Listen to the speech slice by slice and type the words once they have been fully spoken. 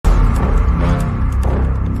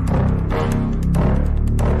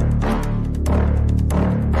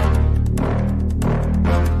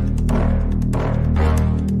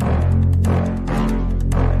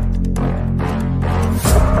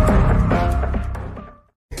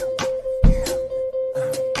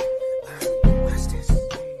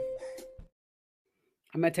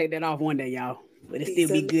I'm gonna take that off one day, y'all. But it still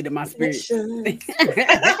be good in my spirit.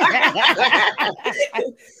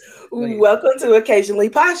 Welcome to Occasionally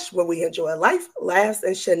Posh, where we enjoy life, laughs,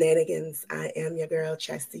 and shenanigans. I am your girl,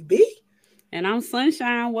 Chastity B. And I'm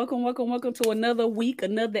Sunshine. Welcome to another week,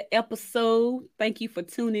 another episode. Thank you for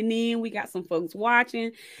tuning in. We got some folks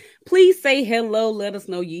watching. Please say hello. Let us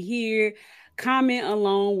know you're here. Comment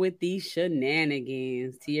along with these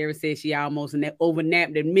shenanigans. Tierra said she almost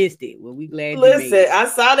overnapped and missed it. Well, we glad you made it. I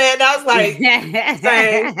saw that and I was like,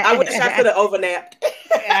 same. I wish I could have overnapped.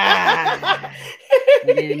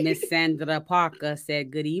 And then Miss Sandra Parker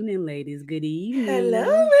said, good evening, ladies. Good evening.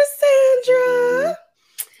 Hello, Miss Sandra.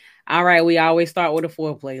 All right, we always start with a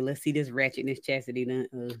foreplay. Let's see this ratchetness Chastity done.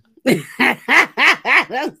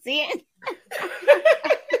 Let's see it.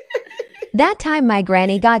 That time my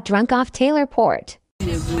granny got drunk off Taylor Port.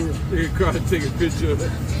 You're trying to take a picture of it.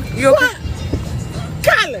 You okay?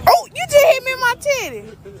 Kylie! Oh, you just hit me in my titty.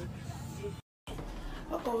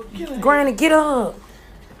 Granny, get up.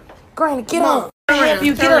 Granny, get up. Help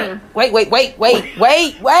you get up. Wait. Mama,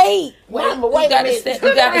 wait You gotta a minute.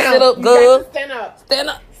 sit up, good. Stand up. Stand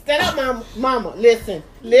up. Stand up, mama. Mama, listen.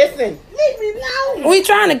 Leave me alone. We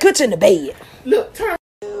trying to put you in the bed. Look, turn.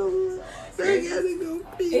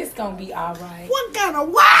 It's gonna be all right. What kind of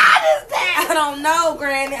wine is that? I don't know,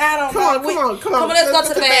 Granny. I don't know. Come on. Let's go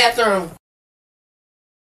to the bathroom.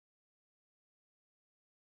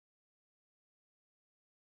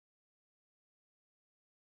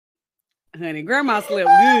 Honey, grandma slept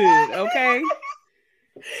good, okay?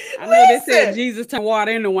 I know they said Jesus turned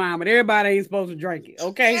water into wine, but everybody ain't supposed to drink it,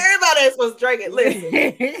 okay? Everybody ain't supposed to drink it.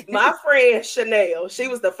 Listen, my friend Chanel, she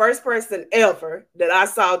was the first person ever that I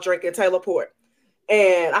saw drinking Taylor Port.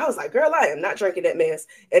 And I was like, girl, I am not drinking that mess.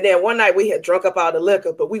 And then one night we had drunk up all the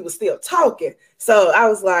liquor, but we were still talking. So I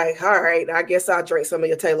was like, all right, I guess I'll drink some of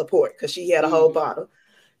your Taylor Port because she had a whole bottle.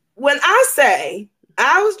 When I say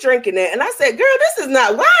I was drinking that, and I said, girl, this is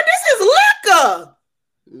not wine, this is liquor.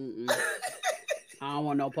 I don't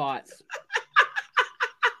want no parts.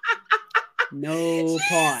 No parts.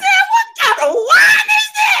 Said, what kind of wine is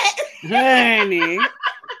that? Honey.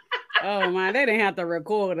 Oh my, they didn't have to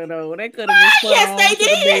record it though. They could have just put yes, on they to the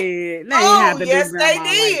did. bed. They ain't have to Yes, do they grandma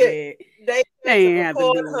did. Like They ain't have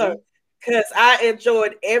to do her because I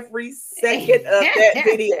enjoyed every second of that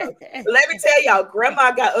video. Let me tell y'all, grandma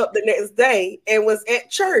got up the next day and was at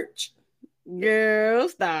church. Girl,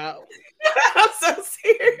 stop. I'm so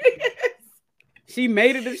serious. She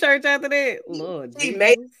made it to church after that. Lord, She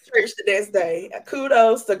made it to church the next day.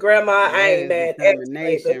 Kudos to grandma. I ain't mad.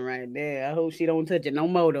 Determination right there. I hope she don't touch it no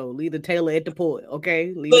more though. Leave the Taylor at the port,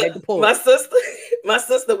 okay? Leave it at the port. My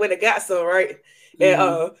sister went and got some, right?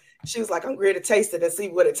 And she was like, I'm ready to taste it and see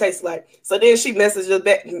what it tastes like. So then she messaged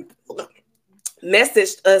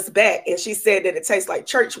us back and she said that it tastes like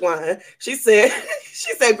church wine. She said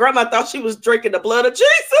grandma thought she was drinking the blood of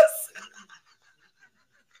Jesus.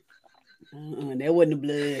 That wasn't the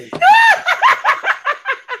blood.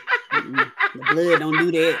 The blood don't do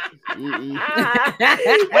that. She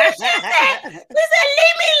said,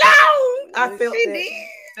 leave me alone. I felt she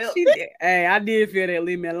that. She did. Hey, I did feel that.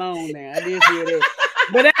 Leave me alone now. I did feel that.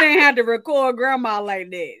 But they didn't have to record grandma like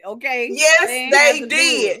that, okay? Yes, they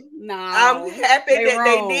did. No, I'm happy that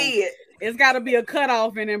wrong. they did. It's got to be a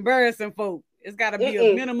cutoff in embarrassing folk. It's got to be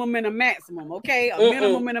a minimum and a maximum, okay? A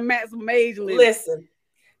minimum and a maximum age limit. Listen,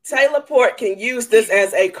 Taylor Port can use this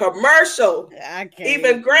as a commercial. I can't.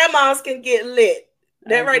 Even grandmas can get lit.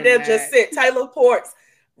 That right there just sent Taylor Port's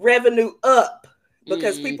revenue up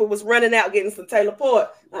because people was running out getting some Taylor Port.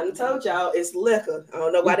 I done told y'all it's liquor. I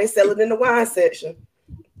don't know why they sell it in the wine section.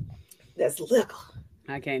 That's liquor.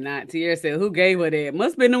 I cannot. Tierra said, who gave her that?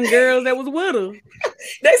 Must have been them girls that was with her.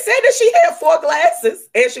 They said that she had 4 glasses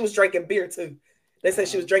and she was drinking beer too. They said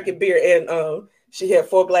she was drinking beer and she had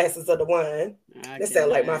 4 glasses of the wine. That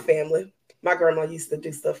sound like my family. My grandma used to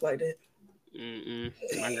do stuff like that.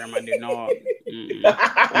 My grandma did not. She's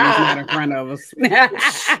not in front of us.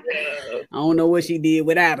 I don't know what she did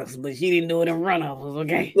without us, but she didn't do it in front of us,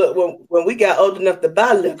 okay? Look, when we got old enough to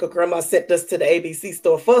buy liquor, grandma sent us to the ABC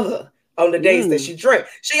store for her on the days that she drank.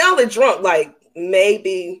 She only drunk like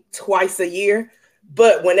maybe twice a year,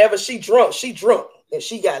 but whenever she drunk and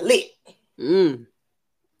she got lit.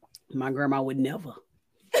 My grandma would never.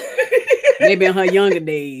 Maybe in her younger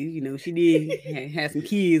days, you know, she did have some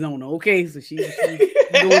kids on her, okay? So she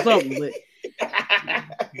doing something, but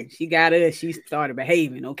she got us. She started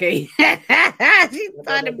behaving, okay? She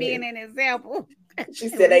started being an example. She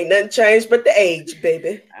said, ain't nothing changed but the age,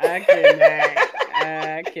 baby.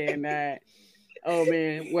 I cannot. Oh,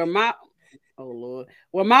 man. Well, Oh Lord.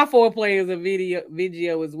 Well, my foreplay is a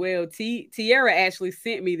video as well. Tiara actually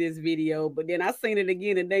sent me this video, but then I seen it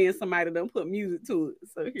again today and somebody done put music to it.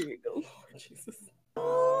 So here it goes. Oh, Jesus.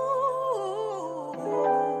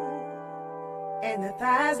 And the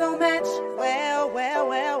thighs don't match. Well.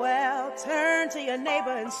 Turn to your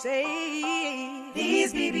neighbor and say,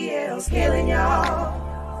 these BBLs killing y'all.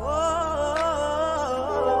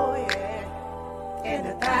 Oh, yeah. And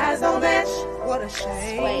the thighs don't match. What a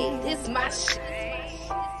shame. Wait, this my shit.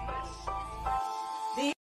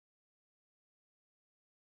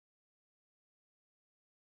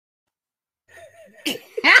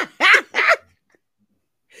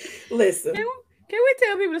 Listen. Can we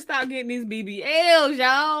tell people to stop getting these BBLs,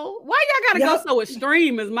 y'all? Why y'all gotta go so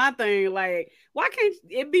extreme is my thing. Like, why can't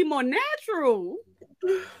it be more natural?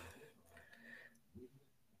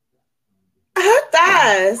 Her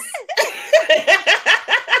thighs.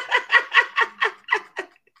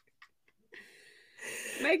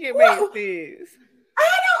 Make it make sense.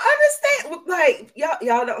 I don't understand. Like,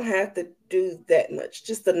 y'all don't have to do that much.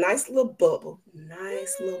 Just a nice little bubble.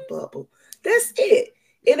 Nice little bubble. That's it.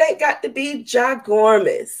 It ain't got to be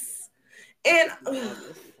ginormous. And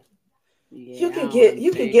you can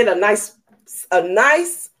get a nice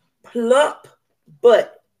plump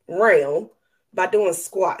butt round by doing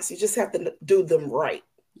squats. You just have to do them right.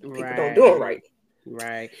 People don't do them right.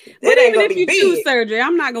 Right. But even if you choose surgery,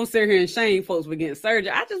 I'm not gonna sit here and shame folks for getting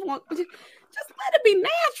surgery. I just want just let it be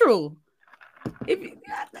natural. Make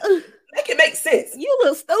it make sense. You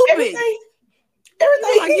look stupid.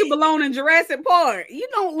 Everything like you belong in Jurassic Park. You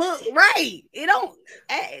don't look right. It don't.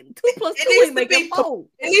 2 plus 2 ain't make a 4.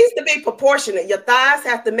 It needs to be proportionate. Your thighs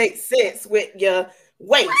have to make sense with your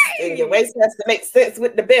waist, and your waist has to make sense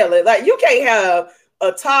with the belly. Like, you can't have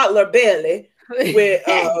a toddler belly with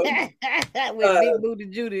big booty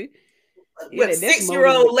Judy with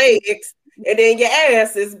 6-year-old legs, and then your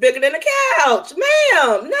ass is bigger than a couch,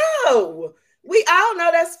 ma'am. No, we all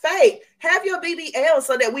know that's fake. Have your BBL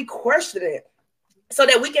so that we question it. So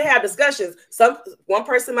that we can have discussions. One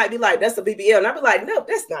person might be like, that's a BBL. And I'll be like, no,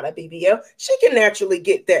 that's not a BBL. She can naturally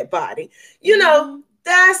get that body. You know,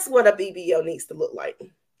 that's what a BBL needs to look like.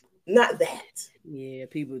 Not that. Yeah,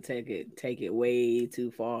 people take it way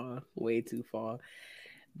too far. But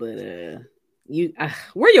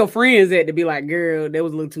where your friends at to be like, girl, that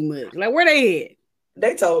was a little too much? Like, where they at?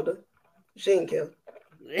 They told her. She didn't care.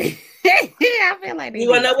 I feel like you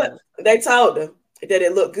wanna know what? They told her that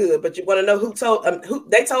it looked good, but you want to know who told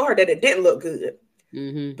they told her that it didn't look good.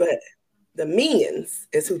 Mm-hmm. But the men's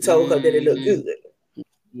is who told her that it looked good. Yeah,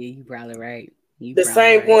 you probably right. The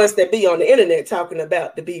same ones that be on the internet talking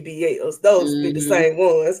about the BBLs, those be the same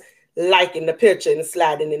ones liking the picture and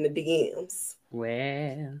sliding in the DMs.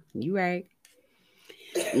 Well, you right.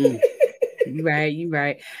 You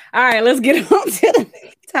right. All right, let's get on to the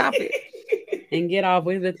topic and get off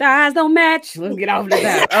with the thighs don't match. Let's get off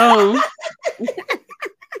the top.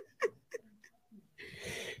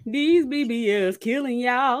 These BBLs killing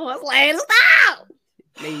y'all. I was like, stop.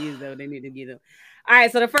 They need to get them. All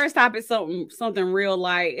right, so the first topic is something real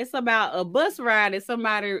light. It's about a bus ride at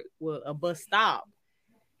a bus stop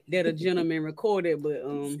that a gentleman recorded, but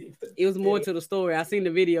it was more to the story. I seen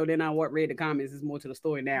the video, then I read the comments. It's more to the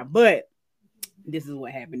story now, but this is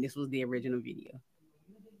what happened. This was the original video.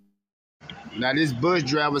 Now this bus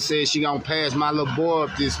driver said she gonna pass my little boy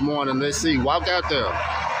up this morning. Let's see. Walk out there.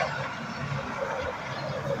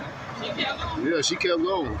 Yeah, she kept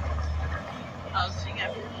going. Oh, she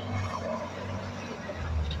got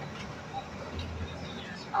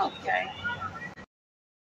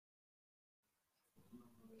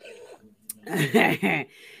okay.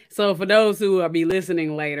 So for those who will be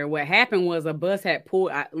listening later, what happened was a bus had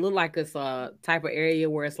pulled. It looked like it's a type of area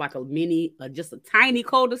where it's like just a tiny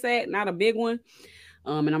cul-de-sac, not a big one.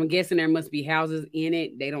 And I'm guessing there must be houses in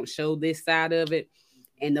it. They don't show this side of it.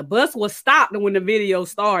 And the bus was stopped when the video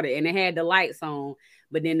started and it had the lights on.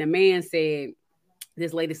 But then the man said,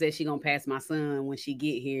 this lady said she gonna pass my son when she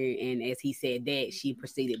get here. And as he said that, she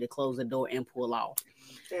proceeded to close the door and pull off.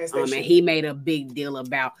 And he made a big deal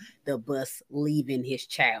about the bus leaving his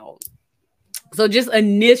child. So just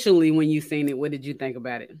initially when you seen it, what did you think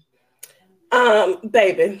about it?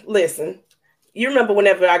 Baby, listen. You remember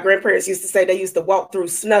whenever our grandparents used to say they used to walk through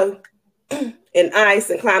snow and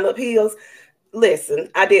ice and climb up hills? Listen,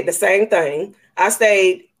 I did the same thing.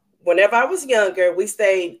 Whenever I was younger, we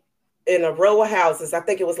stayed in a row of houses. I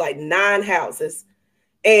think it was like 9 houses.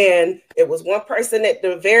 And it was one person at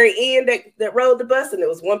the very end that rode the bus, and there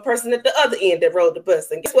was one person at the other end that rode the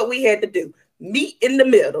bus. And guess what we had to do? Meet in the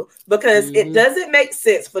middle, because it doesn't make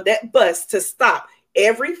sense for that bus to stop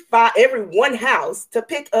every one house to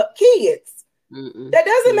pick up kids. That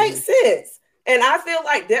doesn't make sense. And I feel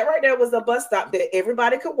like that right there was a bus stop that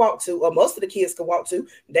everybody could walk to, or most of the kids could walk to.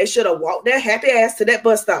 They should have walked their happy ass to that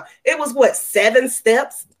bus stop. It was what, 7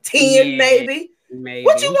 steps, 10 maybe.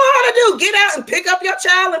 What you want her to do? Get out and pick up your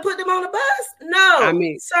child and put them on the bus? No, I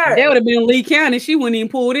mean, sir. That would have been Lee County. She wouldn't even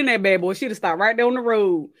pulled in that bad boy. She'd have stopped right there on the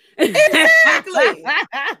road. Exactly.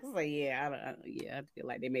 So yeah, I feel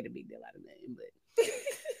like they made a big deal out of that.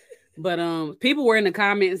 But people were in the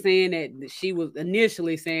comments saying that she was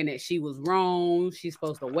initially saying that she was wrong. She's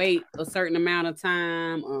supposed to wait a certain amount of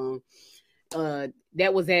time.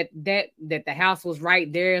 That was at that the house was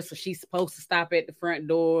right there, so she's supposed to stop at the front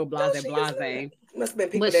door. Blase, blase. Must have been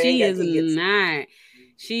people But that she ain't got is kids. not.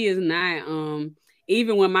 She is not.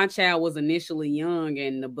 Even when my child was initially young,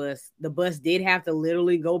 and the bus did have to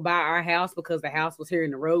literally go by our house because the house was here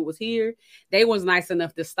and the road was here. They was nice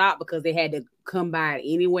enough to stop because they had to come by it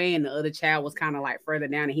anyway, and the other child was kind of like further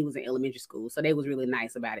down, and he was in elementary school, so they was really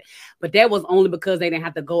nice about it. But that was only because they didn't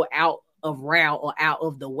have to go out of route or out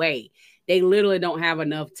of the way. They literally don't have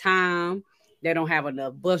enough time. They don't have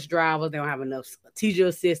enough bus drivers. They don't have enough teacher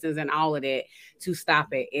assistants and all of that to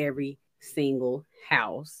stop at every single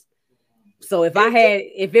house. So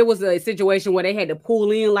if it was a situation where they had to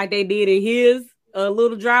pull in like they did in his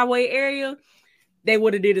little driveway area, they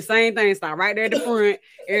would have did the same thing. Stop right there at the front.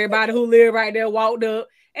 Everybody who lived right there walked up,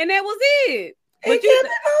 and that was it. But you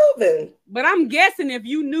moving. But I'm guessing if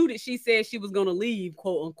you knew that she said she was gonna leave,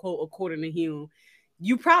 quote unquote, according to him,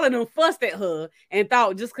 you probably done fussed at her and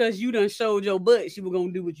thought just because you done showed your butt, she was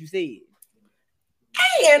gonna do what you said.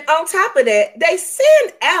 And on top of that, they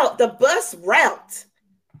send out the bus route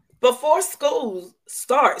before school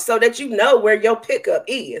starts so that you know where your pickup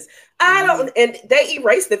is. I don't, and they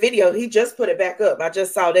erased the video. He just put it back up. I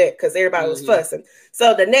just saw that because everybody was fussing.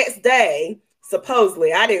 So the next day,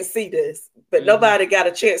 supposedly, I didn't see this, but nobody got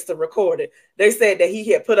a chance to record it. They said that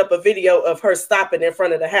he had put up a video of her stopping in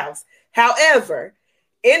front of the house. However,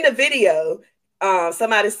 in the video,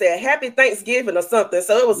 somebody said Happy Thanksgiving or something.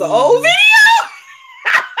 So it was an old video.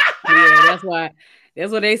 Yeah, that's why.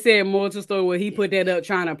 That's what they said. More to the story where he put that up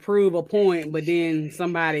trying to prove a point, but then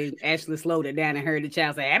somebody actually slowed it down and heard the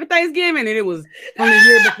child say Happy Thanksgiving, and it was from the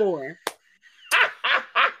year before.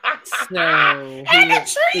 So and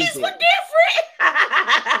the trees were different.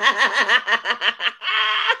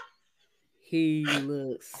 He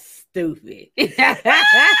looks stupid.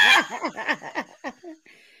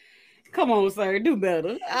 Come on, sir, do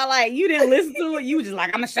better. I like you didn't listen to it. You were just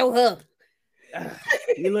like, I'm gonna show her.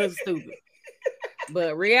 You look stupid.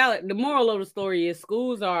 But reality, the moral of the story is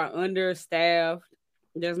schools are understaffed.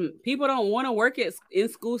 People don't want to work in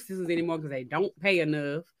school systems anymore because they don't pay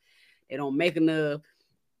enough. They don't make enough.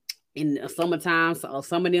 In the summertime, so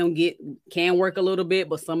some of them can work a little bit,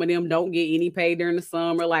 but some of them don't get any pay during the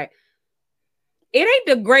summer. Like, it ain't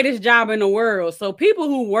the greatest job in the world. So people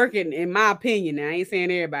who work in my opinion, now I ain't saying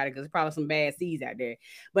everybody because there's probably some bad seeds out there.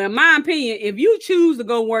 But in my opinion, if you choose to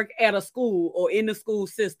go work at a school or in the school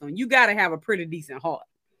system, you got to have a pretty decent heart.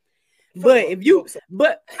 But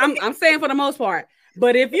I'm saying for the most part,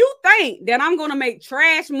 but if you think that I'm going to make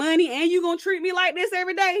trash money and you're going to treat me like this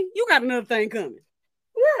every day, you got another thing coming.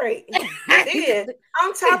 Right. Then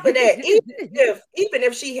on top of that, even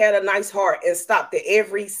if she had a nice heart and stopped at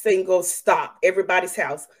every single stop, everybody's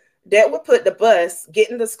house, that would put the bus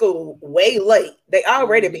getting to school way late. They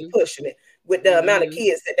already be pushing it with the amount of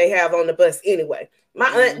kids that they have on the bus anyway. My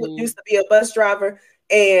aunt used to be a bus driver,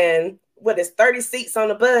 and what is 30 seats on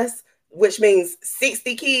the bus, which means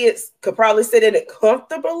 60 kids could probably sit in it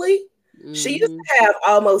comfortably. She used to have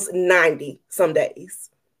almost 90 some days.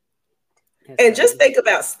 And just think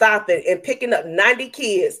about stopping and picking up 90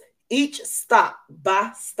 kids, each stop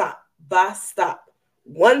by stop by stop,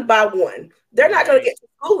 one by one. They're not going to get to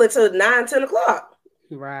school until 9, 10 o'clock.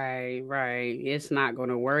 Right. It's not going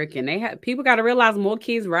to work. And people got to realize more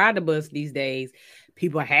kids ride the bus these days.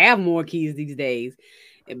 People have more kids these days.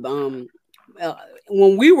 When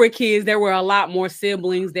we were kids, there were a lot more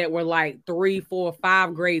siblings that were like 3, 4,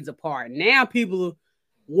 5 grades apart. Now people are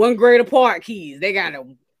 1 grade apart kids. They got a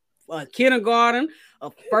kindergarten, a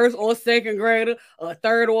first or second grader, a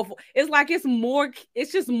third or fourth. It's like it's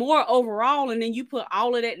just more overall. And then you put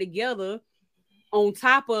all of that together on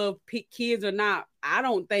top of kids are not, I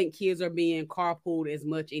don't think kids are being carpooled as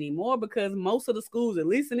much anymore because most of the schools, at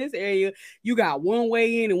least in this area, you got one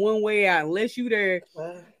way in and one way out, unless you there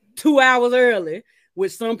 2 hours early,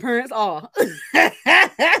 which some parents are.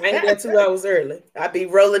 I ain't there 2 hours early. I be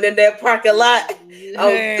rolling in that parking lot. Like,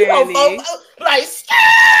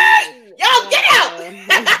 y'all get out.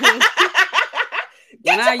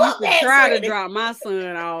 When I used to try to drop my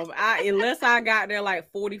son off, unless I got there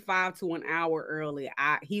like 45 to an hour early,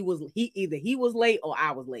 he was late or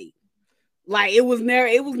I was late. Like it was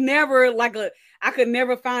never like I could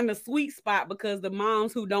never find a sweet spot because the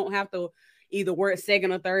moms who don't have to either work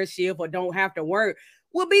second or third shift or don't have to work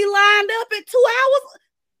would be lined up at 2 hours.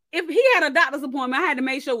 If he had a doctor's appointment, I had to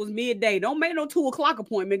make sure it was midday. Don't make no 2 o'clock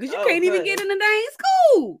appointment because you can't even get in the dang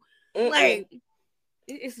school. Like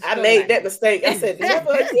I made that mistake. I said,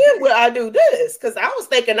 never again will I do this because I was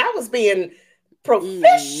thinking I was being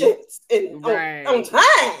proficient on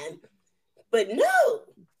time, but no,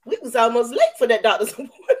 we was almost late for that doctor's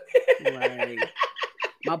appointment. Right.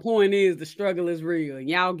 My point is the struggle is real.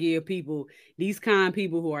 Y'all give people, these kind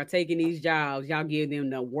people who are taking these jobs, y'all give them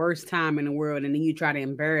the worst time in the world, and then you try to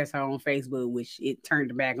embarrass her on Facebook, which it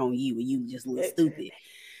turned back on you, and you just look stupid.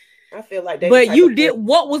 I feel like but you did.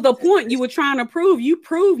 What was the point you were trying to prove? You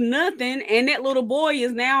proved nothing, and that little boy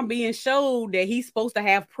is now being showed that he's supposed to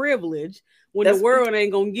have privilege when the world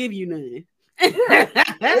ain't gonna give you none.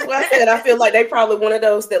 That's why I said I feel like they probably one of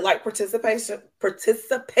those that like participation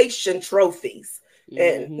trophies.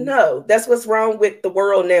 And no, that's what's wrong with the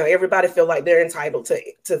world now. Everybody feel like they're entitled to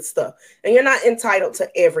stuff, and you're not entitled to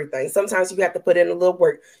everything. Sometimes you have to put in a little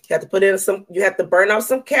work. You have to put in you have to burn off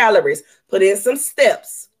some calories, put in some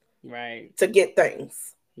steps. Right. To get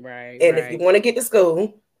things. Right. And if you want to get to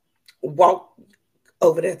school, walk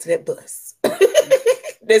over there to that bus.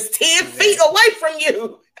 That's 10 feet away from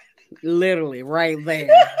you. Literally right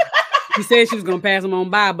there. She said she was gonna pass him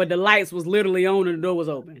on by, but the lights was literally on and the door was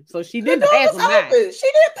open. So she didn't pass him by.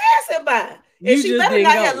 She didn't pass him by. And she better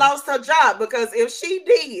not have lost her job, because if she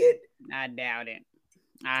did, I doubt it.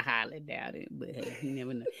 I highly doubt it, but hey, you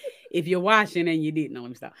never know. If you're watching and you didn't know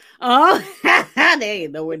him, stop. Oh, they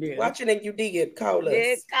ain't know what it is. Watching and you did, call us.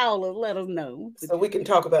 Yeah, call us. Let us know so we can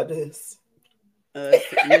talk about this.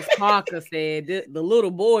 Miss Parker said the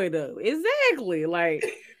little boy though. Exactly, like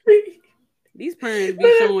these parents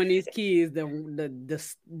be showing these kids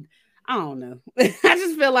the I don't know. I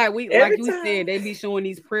just feel like said, they be showing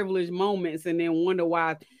these privileged moments and then wonder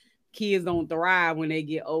why kids don't thrive when they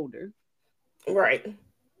get older. Right.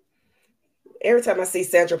 Every time I see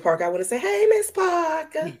Sandra Parker, I want to say, "Hey, Miss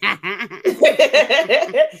Parker." Hey, Miss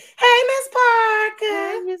Parker.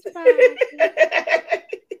 Hey, Miss Parker.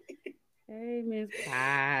 Hey, Miss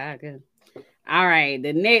Parker. All right.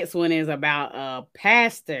 The next one is about a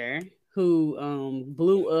pastor who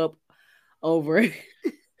blew up over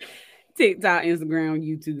TikTok, Instagram,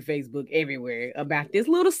 YouTube, Facebook, everywhere about this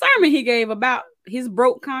little sermon he gave about his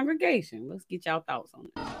broke congregation. Let's get y'all thoughts on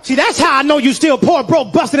it. See, that's how I know you still poor,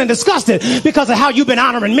 broke, busted, and disgusted, because of how you've been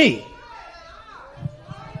honoring me.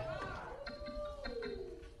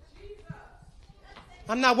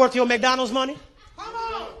 I'm not worth your McDonald's money. Come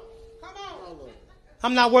on. Come on.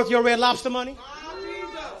 I'm not worth your Red Lobster money.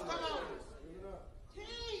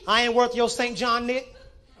 I ain't worth your St. John knit.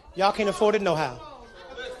 Y'all can't afford it no how.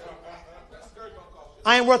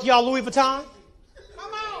 I ain't worth y'all Louis Vuitton.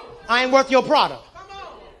 I ain't worth your Prada.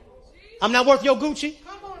 I'm not worth your Gucci.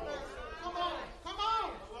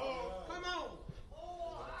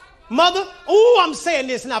 Mother, I'm saying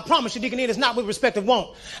this, and I promise you, Deacon Ian, it's not with respect of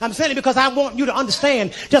want. I'm saying it because I want you to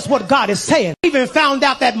understand just what God is saying. I even found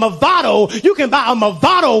out that Movado, you can buy a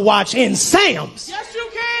Movado watch in Sam's. Yes, you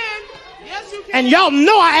can. Yes, you can. And y'all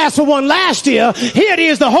know I asked for one last year. Here it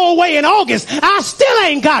is the whole way in August. I still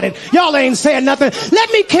ain't got it. Y'all ain't saying nothing. Let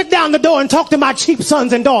me kick down the door and talk to my cheap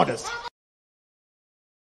sons and daughters.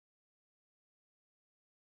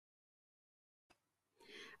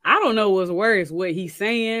 I don't know what's worse, what he's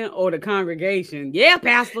saying or the congregation. Yeah,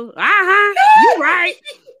 Pastor. You right.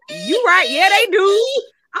 You right. Yeah, they do.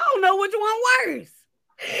 I don't know which one worse.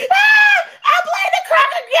 I blame the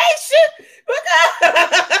congregation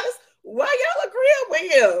because why y'all agreeing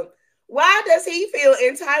with him? Why does he feel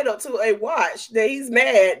entitled to a watch that he's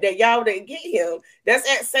mad that y'all didn't get him? That's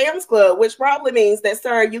at Sam's Club, which probably means that,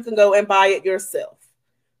 sir, you can go and buy it yourself.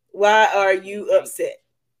 Why are you upset?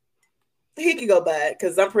 He can go buy it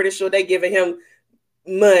because I'm pretty sure they giving him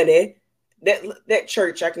money. That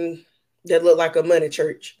church that look like a money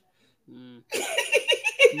church.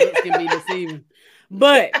 Looks can be deceiving,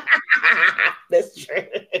 but that's true.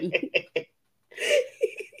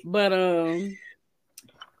 But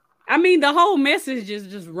I mean, the whole message is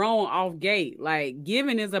just wrong off gate. Like,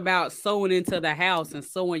 giving is about sowing into the house and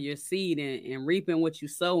sowing your seed and reaping what you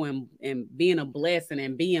sow and being a blessing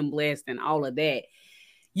and being blessed and all of that.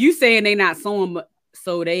 You saying they not sowing,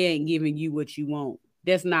 so they ain't giving you what you want.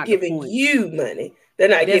 That's not giving the point. You money. They're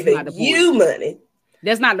not giving you money.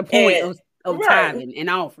 That's not the point of tithing and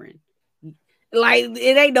offering. Like,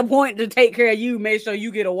 it ain't the point to take care of you, make sure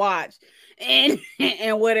you get a watch and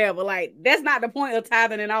whatever. Like, that's not the point of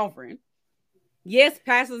tithing and offering. Yes,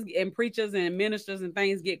 pastors and preachers and ministers and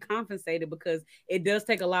things get compensated because it does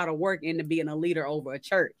take a lot of work into being a leader over a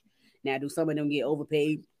church. Now, do some of them get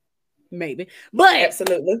overpaid? Maybe, but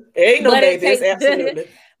absolutely, ain't no babies. Absolutely,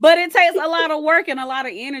 but it takes a lot of work and a lot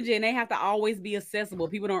of energy, and they have to always be accessible.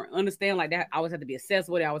 People don't understand like that. Always have to be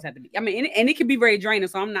accessible. They always have to be. I mean, and it can be very draining.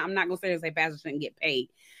 So I'm not gonna say pastors shouldn't get paid,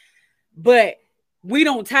 but we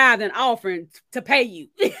don't tithe and offering to pay you.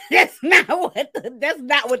 That's not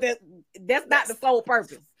the sole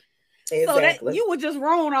purpose. Exactly. So that you were just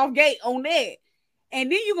wrong off gate on that,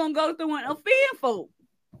 and then you're gonna go through and offend folk.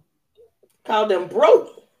 Call them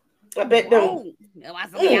broke. I bet them. I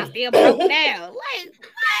said, y'all still broke now. Like,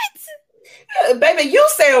 what? Baby, you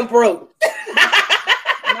sound broke.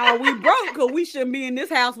 No, we broke because we shouldn't be in this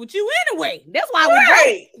house with you anyway. That's why we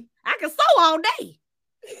broke. I can sew all day.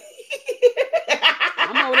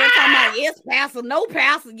 I'm over there talking about, yes, pastor, no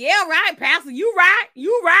pastor. Yeah, right, pastor, you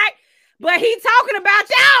right. But he talking about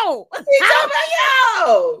y'all. He talking about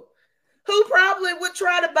y'all. Who probably would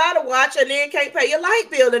try to buy the watch and then can't pay your light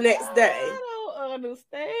bill the next day. I don't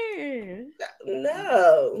understand.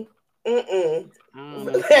 No.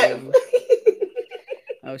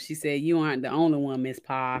 Oh, she said you aren't the only one, Miss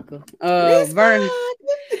Parker. Vern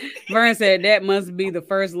said that must be the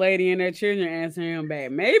first lady and their children answering him back.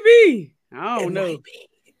 Maybe. I don't know.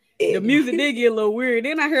 The music did get a little weird.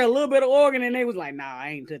 Then I heard a little bit of organ and they was like, nah, I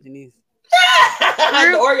ain't touching this.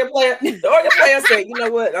 The organ player said, you know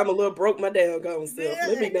what? I'm a little broke my damn gone self.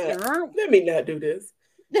 Let me not do this.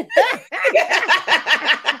 I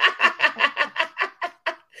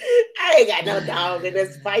ain't got no dog in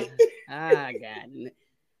this fight. I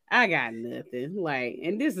got nothing. Like,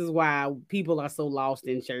 and this is why people are so lost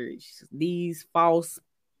in church. These false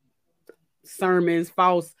sermons,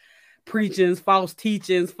 false preachings, false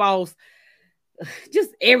teachings, false,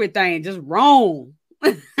 just everything, just wrong.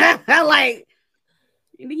 Like,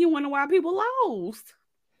 and then you wonder why people lost.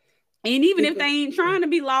 And even if they ain't trying to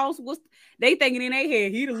be lost, they thinking in their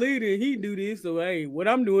head, he the leader, he do this, so hey, what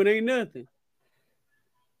I'm doing ain't nothing.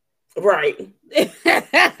 Right.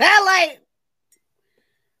 Like,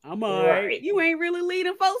 I'm all right. You ain't really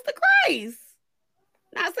leading folks to Christ.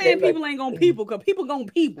 Not saying people ain't gonna people, because people gonna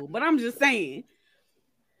people, but I'm just saying.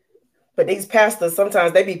 But these pastors,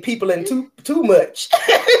 sometimes they be peopling too much.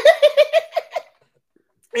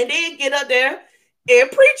 And then get up there and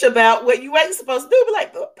preach about what you ain't supposed to do. Be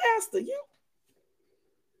like, oh, pastor, you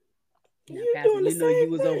pastor, doing the same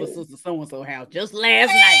you was thing. Over Sister So-and-so house just last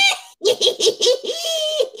night.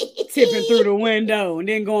 Tipping through the window and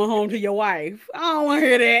then going home to your wife. I don't want to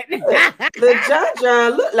hear that. The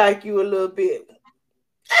John look like you a little bit.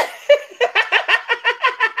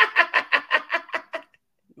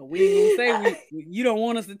 We ain't gonna say you don't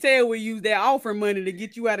want us to tell we used that offering money to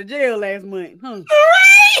get you out of jail last month, huh?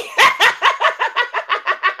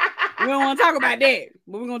 We don't want to talk about that,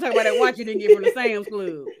 but we're gonna talk about that watch you didn't get from the Sam's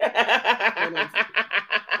Club.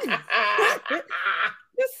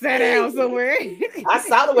 Just sit down somewhere. I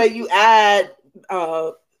saw the way you eyed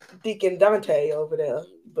Deacon Dante over there,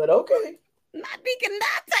 but okay. Not Deacon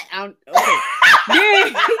Dante.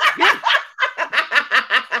 Okay.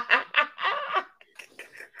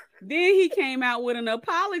 Then he came out with an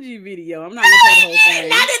apology video. I'm not gonna play the whole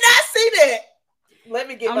thing. I did not see that. Let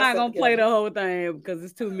me get. I'm not gonna play the whole thing because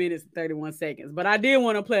it's 2 minutes and 31 seconds. But I did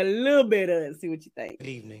want to play a little bit of it and see what you think. Good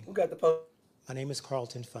evening. Who got the post? My name is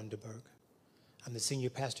Carlton Funderburg. I'm the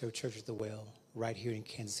senior pastor of Church of the Well right here in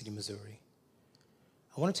Kansas City, Missouri.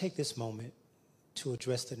 I want to take this moment to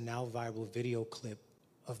address the now viral video clip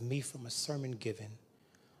of me from a sermon given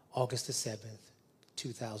August the 7th,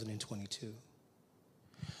 2022.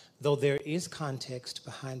 Though there is context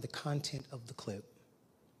behind the content of the clip,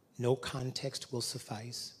 no context will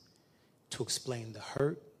suffice to explain the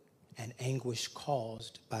hurt and anguish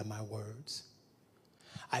caused by my words.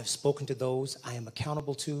 I have spoken to those I am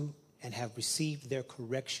accountable to and have received their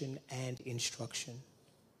correction and instruction.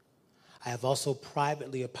 I have also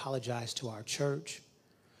privately apologized to our church,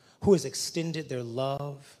 who has extended their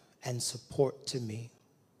love and support to me.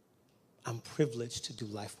 I'm privileged to do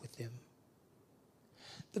life with them.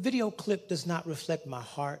 The video clip does not reflect my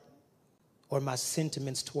heart or my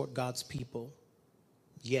sentiments toward God's people,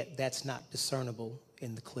 yet that's not discernible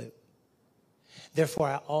in the clip. Therefore,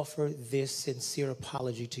 I offer this sincere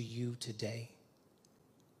apology to you today.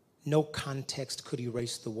 No context could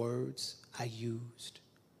erase the words I used.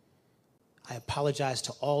 I apologize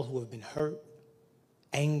to all who have been hurt,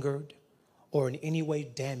 angered, or in any way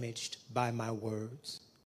damaged by my words.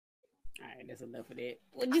 All right, that's enough of that.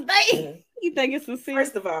 What you think? You think it's sincere?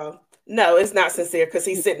 First of all, no, it's not sincere because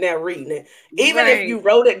he's sitting there reading it. Even if you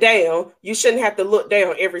wrote it down, you shouldn't have to look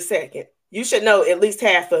down every second. You should know at least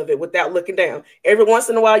half of it without looking down. Every once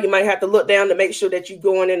in a while, you might have to look down to make sure that you're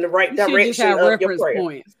going in the right direction of your prayer.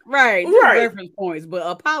 Points. Right. Reference points, but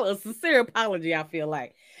a sincere apology, I feel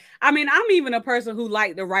like. I mean, I'm even a person who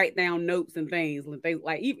like to write down notes and things.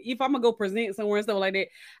 Like if I'm gonna go present somewhere and stuff like that,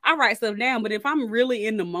 I write stuff down. But if I'm really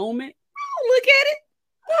in the moment, I don't look at it.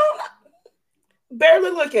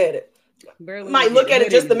 Barely look at it. Might look at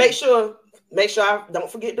it just to make sure I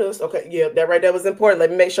don't forget this. Okay, yeah, that right there was important.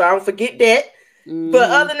 Let me make sure I don't forget that.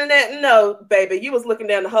 But other than that, no, baby, you was looking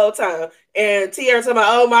down the whole time. And Tierra talking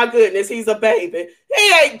about, oh my goodness, he's a baby.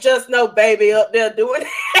 He ain't just no baby up there doing it.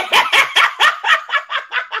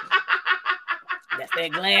 That's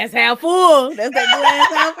that glass half full. That's that glass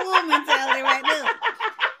half full mentality right there.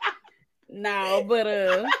 No, but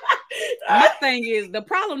my thing is the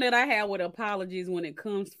problem that I have with apologies when it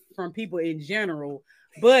comes from people in general,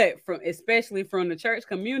 but especially from the church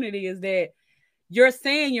community, is that you're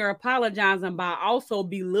saying you're apologizing by also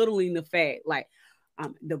belittling the fact, like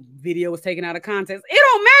the video was taken out of context. It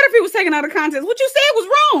don't matter if it was taken out of context. What you said was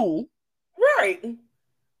wrong, right?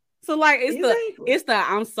 So like it's the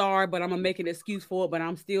I'm sorry, but I'm gonna make an excuse for it, but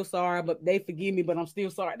I'm still sorry, but they forgive me, but I'm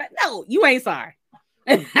still sorry. No, you ain't sorry.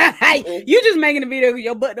 You just making a video because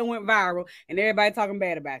your butt done went viral and everybody talking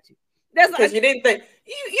bad about you. That's because you didn't think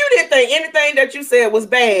anything that you said was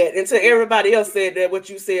bad until everybody else said that what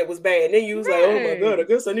you said was bad. And then you was like, oh my God, I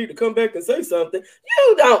guess I need to come back and say something.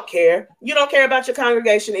 You don't care. You don't care about your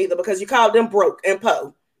congregation either because you called them broke and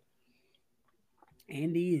po.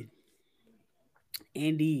 Indeed.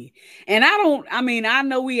 And I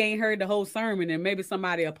know we ain't heard the whole sermon, and maybe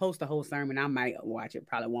somebody will post the whole sermon. I might watch it,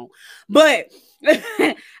 probably won't. But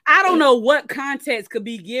I don't know what context could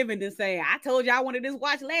be given to say, I told you I wanted this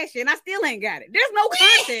watch last year and I still ain't got it. There's no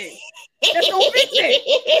context. That's gonna fix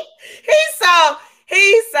it.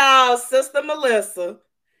 He saw Sister Melissa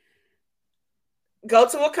go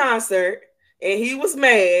to a concert. And he was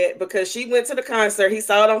mad because she went to the concert. He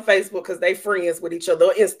saw it on Facebook because they friends with each other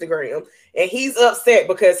on Instagram. And he's upset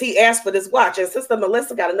because he asked for this watch. And Sister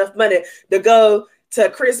Melissa got enough money to go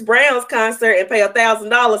to Chris Brown's concert and pay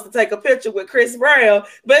 $1,000 to take a picture with Chris Brown.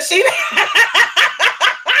 But she didn't have $1,000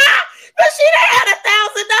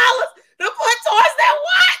 to put towards that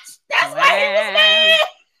watch. That's why he was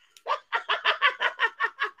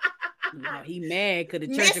mad. No, he mad because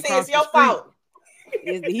the church Missy, across it's your the street. fault.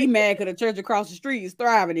 He mad because the church across the street is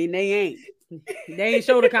thriving and they ain't. They ain't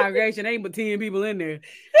show the congregation. Ain't but 10 people in there.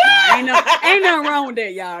 Ain't nothing wrong with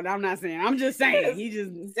that, y'all. I'm not saying. I'm just saying. He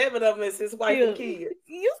just 7 of them is his wife and kids.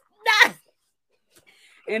 You not.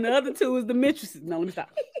 And the other 2 is the mistresses. No, let me stop.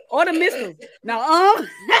 Or the mistresses. Now,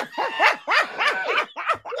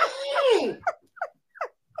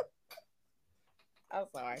 I'm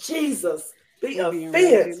sorry. Jesus, be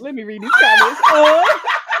offense. Let me read these comments.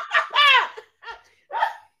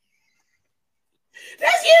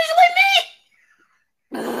 That's usually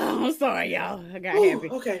me. I'm sorry, y'all. I got happy.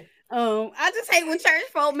 Okay. I just hate when church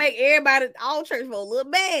folk make all church folk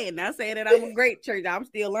look bad. Not saying that I'm a great church. I'm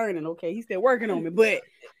still learning. Okay, he's still working on me, but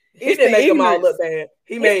he didn't make them all look bad.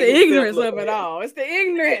 He made the ignorance of it all. It's the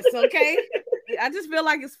ignorance. Okay. I just feel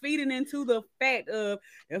like it's feeding into the fact of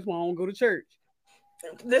that's why I don't go to church.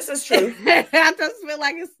 This is true. I just feel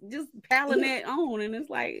like it's just piling that on, and it's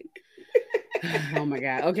like, oh my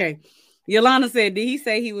God. Okay. Yolanda said, did he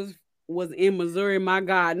say he was in Missouri? My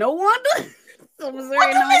God, no wonder. So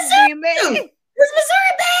Missouri being bad. Is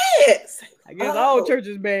Missouri bad? I guess all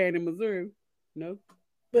churches bad in Missouri. No,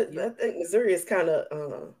 but I think Missouri is kind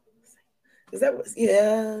of. Is that what?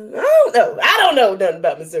 Yeah, I don't know nothing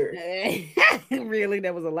about Missouri. Really,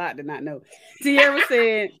 that was a lot to not know. Tierra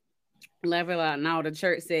said, laughing out. Now the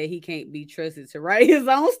church said he can't be trusted to write his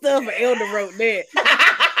own stuff. But Elder wrote that.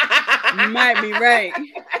 You might be right.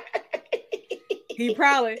 He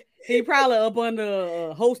probably up under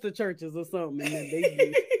a host of churches or something.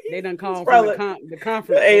 And they done called from the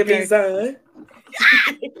conference. Amy Zion.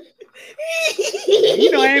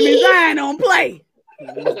 You know Amy Zion don't play.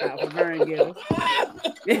 Stop for Vern Gill.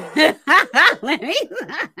 We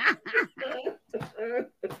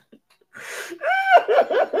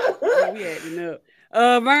acting up.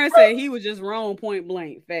 Vern said he was just wrong, point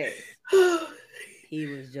blank. Fact. He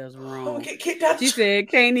was just wrong. She said,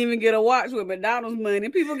 can't even get a watch with McDonald's money.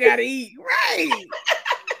 People got to eat. Right.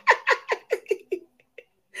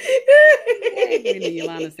 And then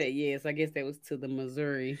Yolanda said, yes. I guess that was to the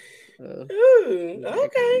Missouri.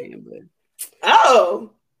 Okay.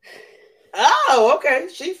 Oh, okay.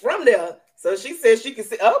 She's from there. So she said she can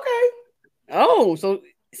see. Okay. Oh, so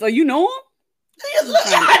you know him?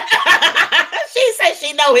 She said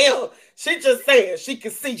she know him. She just saying she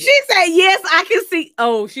can see. She said yes, I can see.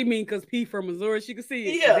 Oh, she mean because P from Missouri, she can see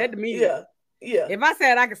it. Yeah, that to me. Yeah. If I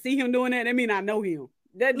said I could see him doing that mean I know him.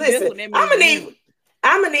 Listen,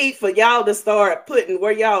 I'm gonna need for y'all to start putting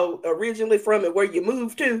where y'all originally from and where you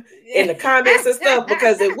moved to in the comments and stuff,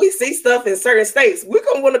 because if we see stuff in certain states, we're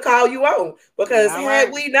gonna want to call you on. Because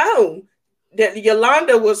had we known that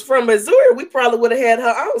Yolanda was from Missouri, we probably would have had her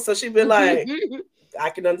on. So she'd be like, I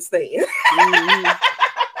can understand.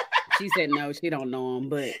 She said no, she don't know him,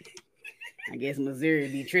 but I guess Missouri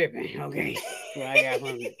be tripping. Okay, so I got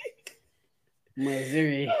from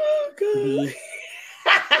Missouri. Oh, God.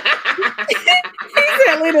 He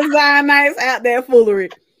said little Zionites out there foolery.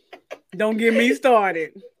 Don't get me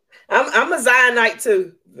started. I'm a Zionite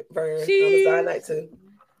too, Vern. I'm a Zionite too.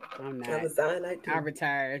 I'm not. I'm a Zionite too. I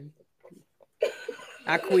retired.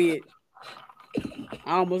 I quit.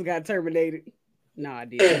 I almost got terminated. No, I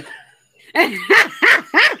didn't. I just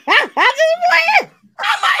playing.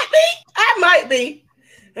 I might be.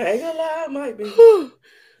 I ain't gonna lie, I might be.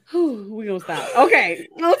 We gonna stop. Okay,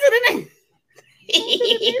 go to the next.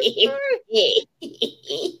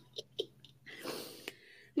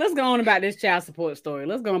 Let's go on about this child support story.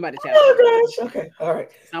 Let's go on about the child support. Oh gosh. Okay. All right.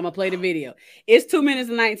 I'm gonna play the video. It's 2 minutes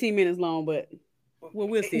and 19 minutes long, but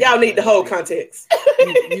we'll see. Y'all need the whole context.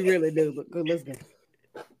 You really do. But good, let's go.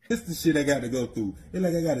 This the shit I got to go through. It's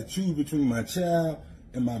like I got to choose between my child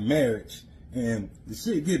and my marriage. And the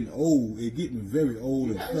shit getting old. It's getting very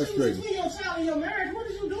old and frustrating. Between your child and your marriage, what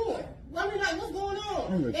is you doing? I mean, like, what's going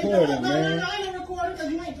on? I'm recording, man. No, I ain't recording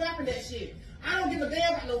because you ain't dropping that shit. I don't give a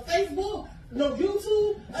damn about no Facebook, no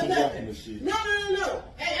YouTube, or nothing. No.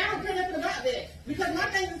 Hey, I don't care nothing about that. Because my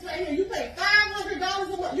thing is right here. You pay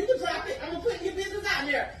 $500 a month. You can drop it. I'm going to put your business out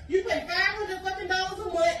there. You pay $500 fucking dollars a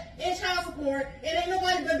month in child support, and ain't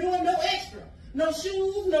nobody but doing no extra. No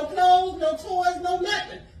shoes, no clothes, no toys, no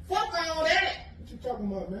nothing. Fuck all that. What you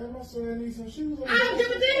talking about, man? My son needs some shoes. I don't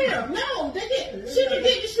give a damn. No, she can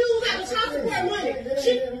get the shoes out of child support money.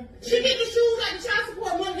 She get the shoes out of child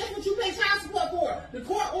support money. That's what you pay child support for. The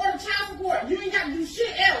court ordered child support. You ain't got to do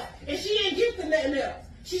shit else. And she ain't gifting nothing else.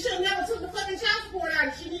 She should have never took the fucking child support out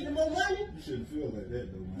if she needed more money. You shouldn't feel like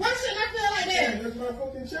that, though, man. Why shouldn't I feel like that? That's my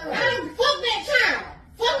fucking child. I don't fuck that child.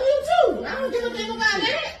 Fuck you too. I don't give a damn about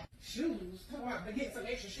that. Shoes. Talking about to get some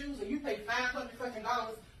extra shoes and you pay $500 fucking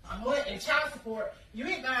dollars a month in child support. You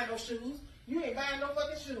ain't buying no shoes. You ain't buying no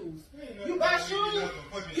fucking shoes. You buy shoes.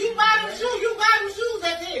 You buy them shoes. You buy them shoes.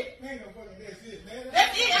 That's it.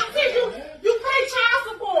 That's it. I'm telling you. You pay child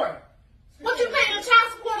support. What you paying the child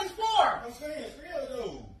support is for? I'm saying, still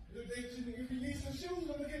though. If you need some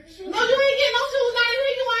shoes, I'm gonna get the shoes. No, you ain't getting no shoes out of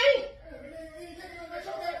here. You ain't.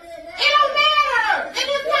 It don't matter. It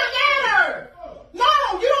does not matter. No,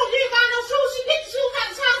 you ain't buy no shoes. She get the shoes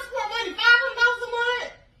out of child support money. $500 a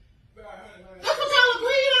month. That's what y'all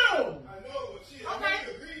agreed on. I know, but shit, okay.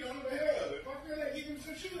 I agreed on the hell. If I feel like getting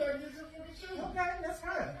some shoes, I can get some fucking shoes. Okay, that's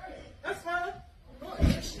fine. That's fine. Fuck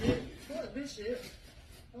this shit. Fuck this shit.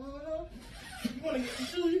 You want to get some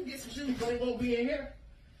shoes? You can get some shoes, but it won't be in here.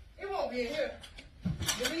 It won't be in here.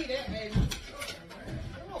 Believe that, baby.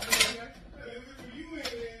 It won't be in here. If you in a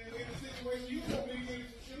situation, you want me to get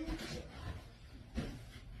some shoes.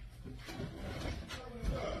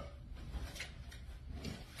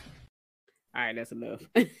 All right, that's enough.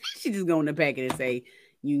 She just go in the packet and say,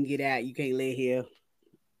 you can get out, you can't live here.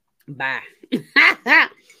 Bye.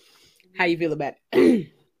 How you feel about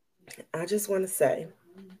it? I just want to say,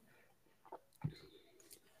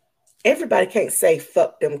 everybody can't say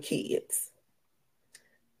fuck them kids.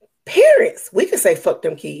 Parents, we can say fuck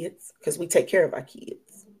them kids because we take care of our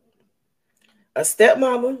kids. A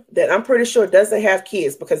stepmama that I'm pretty sure doesn't have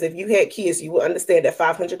kids, because if you had kids, you will understand that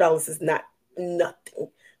 $500 is not nothing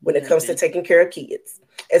when it comes to taking care of kids,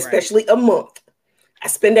 especially a month. I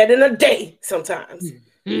spend that in a day sometimes.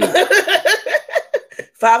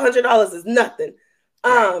 $500 is nothing.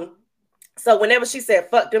 So whenever she said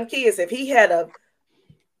fuck them kids, if he had a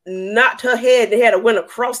knocked her head and had a went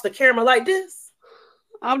across the camera like this,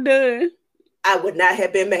 I'm done. I would not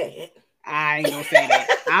have been mad. I ain't gonna say that.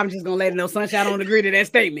 I'm just gonna let it know Sunshine don't agree to that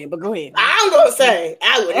statement, but go ahead. I'm gonna say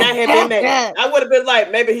I would not have been mad. I would have been like,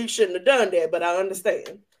 maybe he shouldn't have done that, but I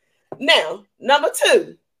understand. Now, number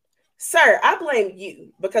 2, sir, I blame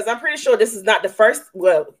you, because I'm pretty sure this is not the first,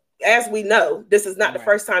 well, as we know, this is not the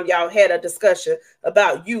first time y'all had a discussion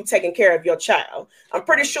about you taking care of your child. I'm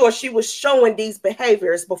pretty sure she was showing these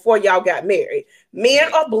behaviors before y'all got married.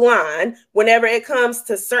 Men are blind whenever it comes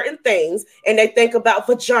to certain things, and they think about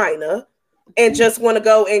vagina and just want to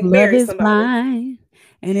go and marry somebody. Blind.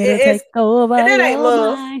 and it'll take over. And that ain't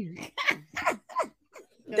love. Mind.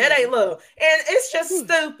 That ain't love. And it's just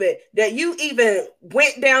stupid that you even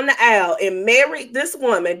went down the aisle and married this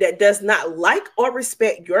woman that does not like or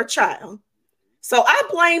respect your child. So I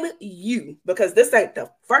blame you, because this ain't the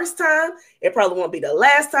first time. It probably won't be the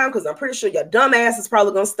last time, because I'm pretty sure your dumb ass is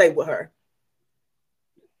probably going to stay with her.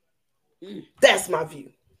 That's my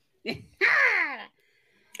view.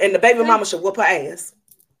 And the baby mama should whoop her ass.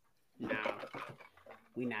 No.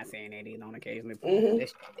 We're not saying that either on occasionally.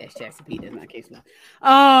 That's Chassie P. That's not case law.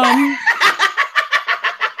 I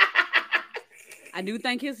do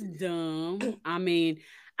think it's dumb. I mean,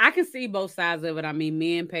 I can see both sides of it. I mean,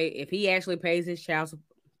 men pay, if he actually pays his child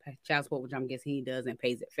support, which I'm guessing he does, and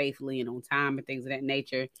pays it faithfully and on time and things of that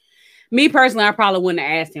nature. Me personally, I probably wouldn't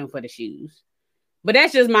have asked him for the shoes. But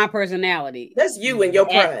that's just my personality. That's you and your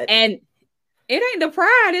pride. And it ain't the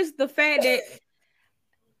pride, it's the fact that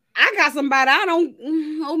I got somebody I don't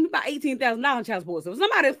owe me about $18,000 in child support. So if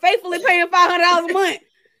somebody faithfully paying $500 a month,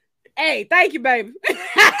 hey, thank you, baby.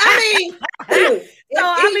 I mean,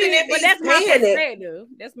 but that's my perspective.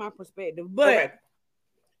 That's my perspective.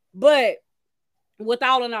 But with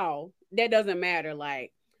all in all, that doesn't matter.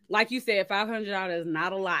 Like you said, $500 is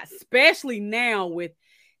not a lot, especially now with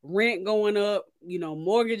rent going up. You know,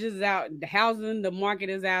 mortgages out, the housing, the market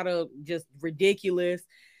is out of just ridiculous.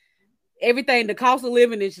 Everything, the cost of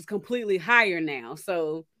living is just completely higher now.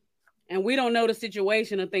 So, and we don't know the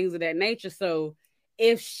situation and things of that nature. So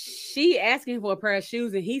if she asking for a pair of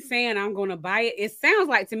shoes and he's saying, I'm going to buy it, it sounds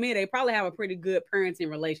like to me, they probably have a pretty good parenting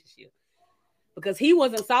relationship, because he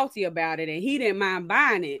wasn't salty about it and he didn't mind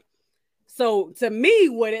buying it. So to me,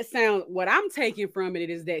 what I'm taking from it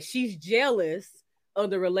is that she's jealous of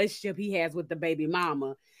the relationship he has with the baby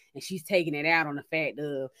mama. And she's taking it out on the fact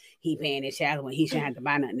of he paying his child when he shouldn't have to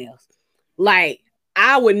buy nothing else. Like,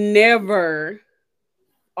 I would never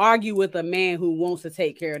argue with a man who wants to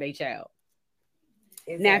take care of their child.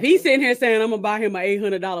 Exactly. Now, if he's sitting here saying, I'm going to buy him an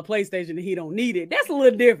 $800 PlayStation and he don't need it, that's a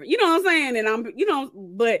little different. You know what I'm saying? And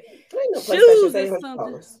but shoes is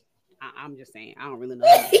something. I'm just saying, I don't really know.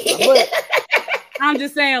 But I'm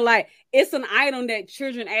just saying, like, it's an item that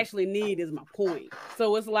children actually need is my point.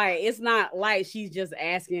 So it's like, it's not like she's just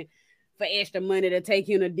asking for extra money to take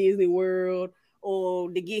him to Disney World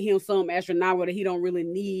or to get him some extra novel that he don't really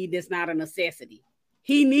need. That's not a necessity.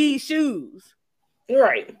 He needs shoes.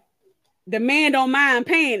 Right. The man don't mind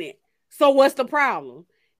paying it. So what's the problem?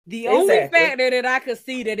 The only factor that I could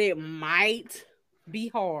see that it might be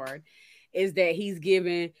hard is that he's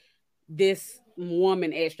giving this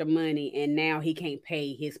woman extra money and now he can't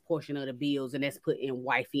pay his portion of the bills, and that's putting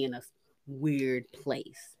wifey in a weird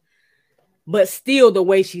place. But still, the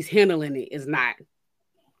way she's handling it is not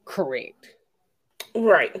correct.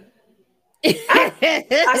 Right.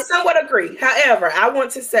 I somewhat agree. However, I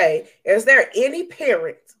want to say, is there any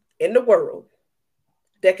parent in the world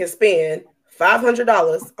that can spend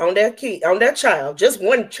 $500 on their child, just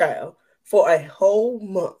one child, for a whole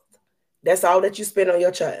month? That's all that you spend on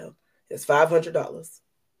your child. It's $500.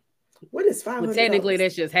 What is $500? Well, technically,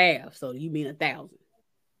 that's just half. So you mean 1,000?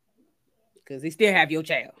 Because they still have your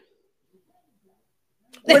child.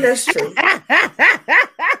 Well, that's true.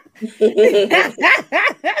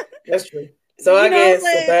 That's true. So I guess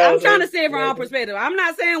I'm trying to say it from our perspective. I'm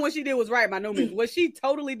not saying what she did was right by no means. What she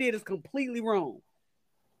totally did is completely wrong.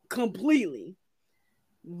 Completely.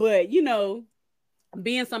 But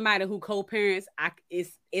being somebody who co-parents,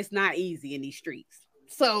 it's not easy in these streets.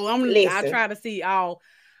 So I try to see all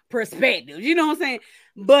perspectives. You know what I'm saying?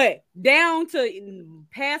 But down to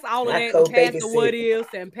past all of that, past the what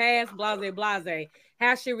ifs and past blase,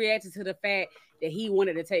 how she reacted to the fact that he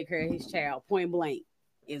wanted to take care of his child point blank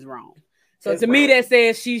is wrong. So to me, that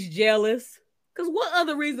says she's jealous. Because what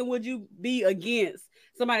other reason would you be against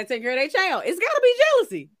somebody taking care of their child? It's got to be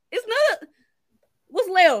jealousy. It's not. What's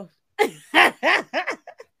left?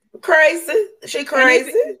 Crazy. She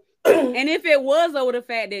crazy. And if it was over the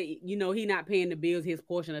fact that, he not paying the bills, his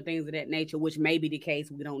portion of things of that nature, which may be the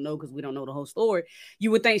case, we don't know because we don't know the whole story,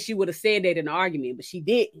 you would think she would have said that in the argument, but she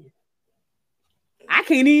didn't. I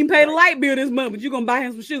can't even pay the light bill this month, but you're going to buy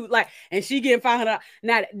him some shoes. And she getting $500.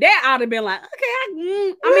 Now, that ought to have been like, okay, I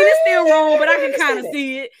mean, it's still wrong, but I can kind of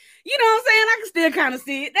see it. You know what I'm saying? I can still kind of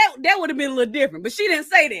see it. That would have been a little different, but she didn't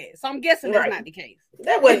say that. So I'm guessing that's not the case.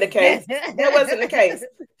 That wasn't the case. That wasn't the case.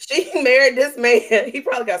 She married this man. He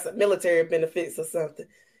probably got some military benefits or something.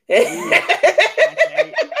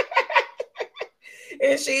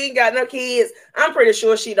 And she ain't got no kids. I'm pretty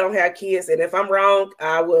sure she don't have kids. And if I'm wrong,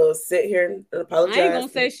 I will sit here and apologize. I ain't gonna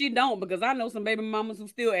say she don't, because I know some baby mamas who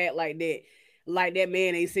still act like that. Like that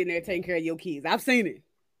man ain't sitting there taking care of your kids. I've seen it.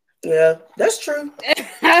 Yeah, that's true.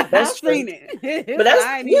 I've seen it. But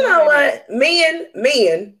that's, you know what?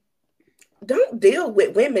 Men don't deal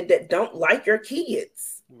with women that don't like your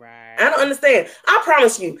kids. Right. I don't understand. I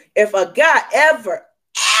promise you, if a guy ever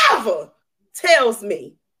tells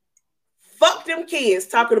me, fuck them kids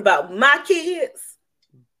talking about my kids,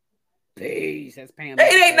 peace. That's Pam.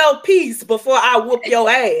 It ain't no peace before I whoop your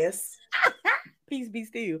ass. Peace be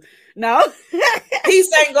still. No. Peace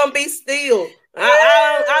ain't gonna be still.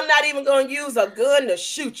 I'm not even gonna use a gun to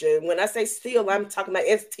shoot you. When I say still, I'm talking about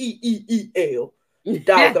STEEL.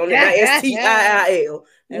 Doggone it, not STIIL.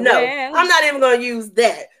 No, well, I'm not even gonna use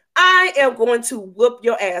that. I am going to whoop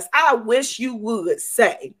your ass. I wish you would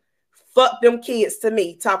say, fuck them kids to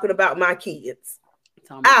me, talking about my kids.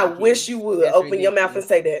 I wish you would open your mouth and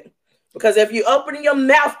say that. Because if you open your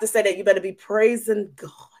mouth to say that, you better be praising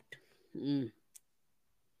God. Mm.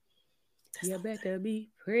 You better be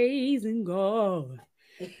praising God.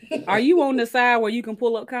 Are you on the side where you can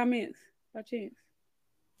pull up comments by chance?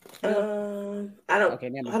 I don't. Okay,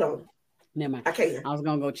 never mind. Never mind. I can't. I was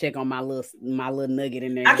gonna go check on my little nugget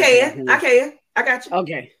in there. I can. I got you.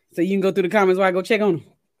 Okay, so you can go through the comments while I go check on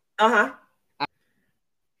them.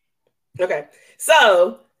 Okay,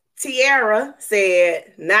 so Tiara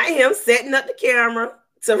said, not him setting up the camera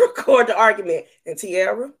to record the argument. And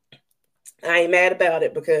Tiara, I ain't mad about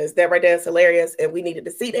it because that right there is hilarious. And we needed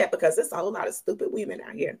to see that because there's a whole lot of stupid women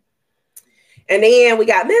out here. And then we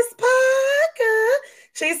got Miss Parker.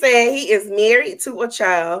 She said he is married to a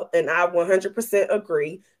child. And I 100%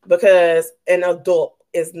 agree because an adult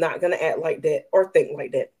is not going to act like that or think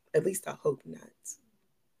like that. At least I hope not.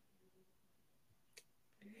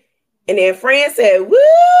 And then Fran said,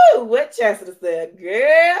 woo, what Chastity said,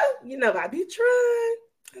 girl, you know, I be trying.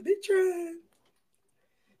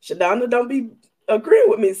 Shadonna don't be agreeing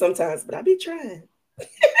with me sometimes, but I be trying.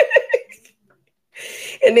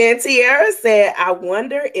 And then Tiara said, I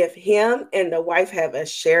wonder if him and the wife have a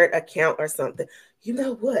shared account or something. You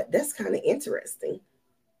know what? That's kind of interesting.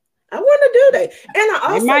 I wonder, do they? And I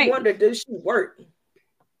also wonder, does she work?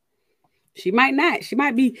 She might not. She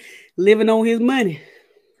might be living on his money.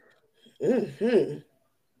 Mm-hmm.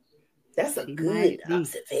 That's a good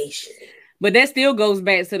observation. But that still goes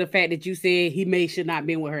back to the fact that you said he should not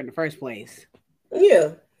been with her in the first place.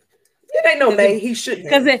 Yeah. It ain't no may he shouldn't.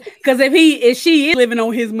 Because if she is living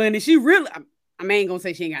on his money, she really, I ain't gonna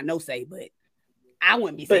say she ain't got no say, but I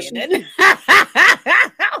wouldn't be saying nothing.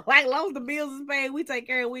 Like, long as the bills is paid, we take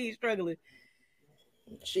care of it, we ain't struggling.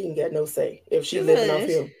 She ain't got no say if she living off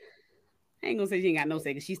him. I ain't gonna say she ain't got no say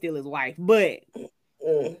because she's still his wife, but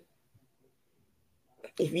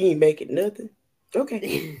if you ain't making nothing,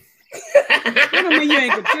 okay. I don't mean you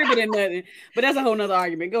ain't contributing nothing, but that's a whole nother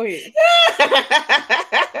argument. Go ahead.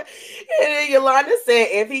 And then Yolanda said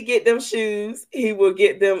if he get them shoes, he will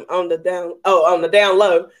get them on the down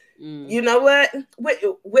low. You know what?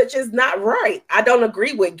 Which is not right. I don't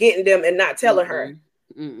agree with getting them and not telling her.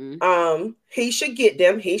 He should get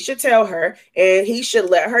them. He should tell her, and he should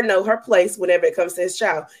let her know her place whenever it comes to his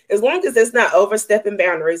child. As long as it's not overstepping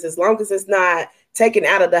boundaries, as long as it's not taken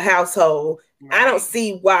out of the household, I don't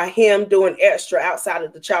see why him doing extra outside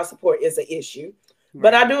of the child support is an issue.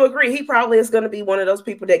 But I do agree. He probably is going to be one of those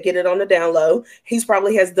people that get it on the down low. He's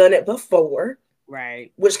probably has done it before.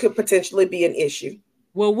 Right. Which could potentially be an issue.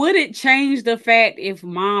 Well, would it change the fact if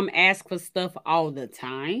mom asked for stuff all the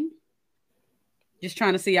time? Just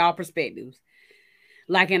trying to see all perspectives.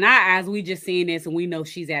 Like in our eyes, we just seeing this and we know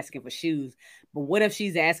she's asking for shoes. But what if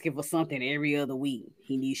she's asking for something every other week?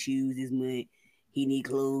 He needs shoes this month. He need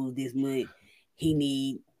clothes this month. He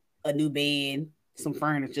need a new bed, some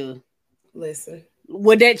furniture. Listen.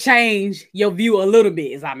 Would that change your view a little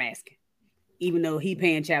bit, as I'm asking? Even though he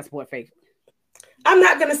paying child support faithfully. I'm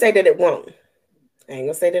not going to say that it won't. I ain't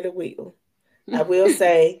going to say that it will. I will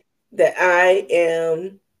say that I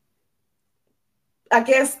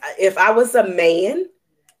guess if I was a man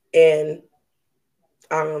and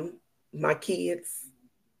my kid's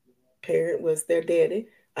parent was their daddy,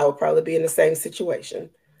 I would probably be in the same situation.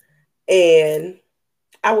 And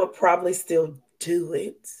I would probably still do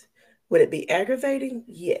it. Would it be aggravating?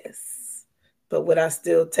 Yes. But would I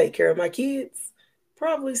still take care of my kids?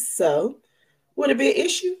 Probably so. Would it be an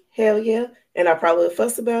issue? Hell yeah. And I probably would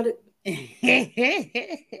fuss about it.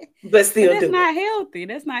 But still that's not healthy.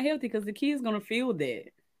 That's not healthy because the kid's going to feel that.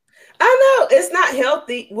 I know. It's not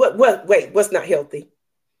healthy. Wait, what's not healthy?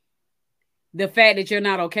 The fact that you're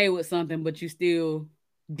not okay with something, but you still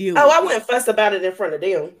deal with it. I wouldn't fuss about it in front of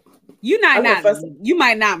them. You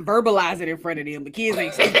might not verbalize it in front of them, but kids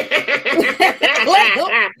ain't saying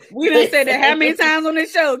we done said that how many times on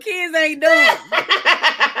this show? Kids ain't doing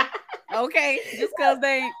it. Okay, just because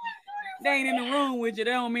they they ain't in the room with you,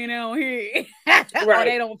 that don't mean they don't hear it. Right. Or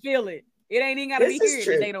they don't feel it. It ain't even gotta be This is here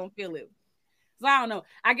true. that they don't feel it. So I don't know.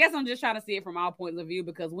 I guess I'm just trying to see it from our points of view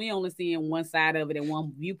because we only seeing one side of it and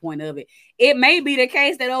one viewpoint of it. It may be the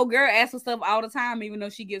case that old girl asks for stuff all the time, even though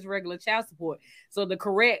she gets regular child support. So the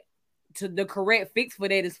correct fix for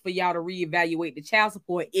that is for y'all to reevaluate the child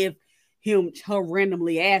support if her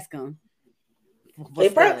randomly asking for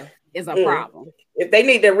stuff is a problem. If they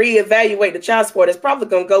need to reevaluate the child support, it's probably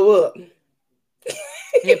gonna go up.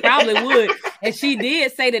 It probably would. And she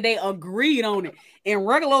did say that they agreed on it. In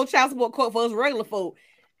regular old child support court for us regular folk,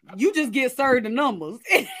 you just get served the numbers.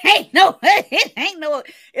 It ain't no,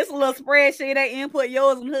 it's a little spreadsheet. They input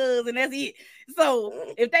yours and hers, and that's it.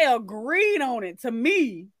 So if they agreed on it, to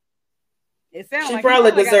me, it sounds She like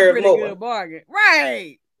probably deserved pretty more. good bargain.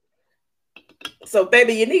 Right. So,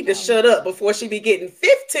 baby, you need to shut up before she be getting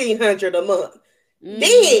 $1,500 a month.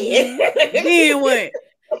 Then what?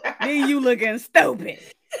 Then you looking stupid.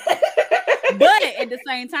 But at the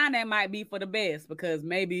same time, that might be for the best because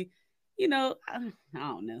maybe, I don't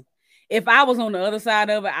know. If I was on the other side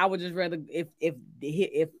of it, I would just rather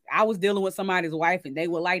if I was dealing with somebody's wife and they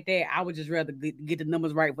were like that, I would just rather get the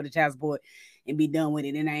numbers right for the child support and be done with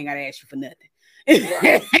it, and I ain't gotta ask you for nothing.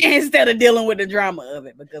 Right. Instead of dealing with the drama of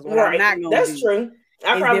it, because what I'm not gonna do true.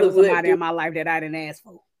 I is probably deal with would somebody in my life that I didn't ask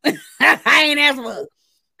for. I ain't asked for.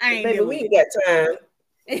 I ain't Baby, dealing we with ain't got time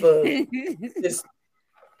for this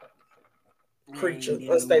creature,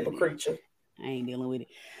 unstable creature. I ain't dealing with it.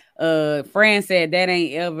 Fran said that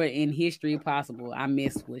ain't ever in history possible. I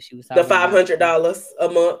missed what she was talking about. The $500 a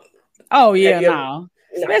month. Oh yeah, no.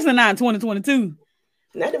 Especially not in 2022.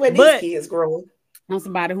 Not the way these kids growing. I'm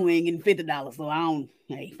somebody who ain't getting $50, so I don't.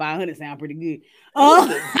 Hey, 500 sound pretty good.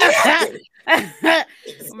 Mary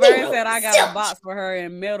said I got a box for her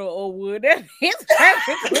in metal or wood. It's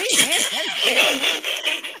perfectly.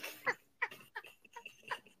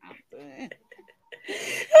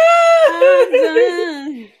 I'm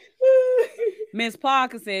done. Miss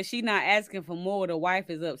Parker says she not asking for more. The wife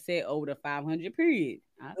is upset over the 500 period.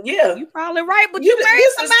 Yeah, you probably right, but you married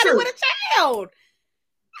somebody with a child.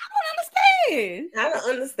 I don't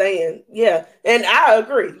understand. Yeah, and I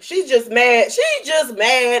agree. She's just mad. She's just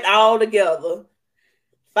mad altogether.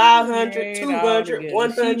 500, 200,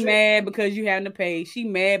 100. She mad because you having to pay. She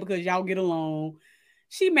mad because y'all get along.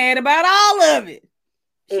 She mad about all of it.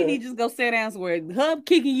 She need to just go sit down somewhere. Her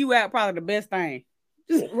kicking you out probably the best thing.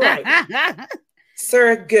 Right.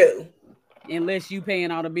 Sir, go. Unless you paying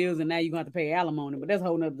all the bills and now you're going to have to pay alimony, but that's a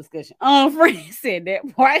whole nother discussion. Frank said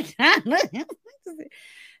that part.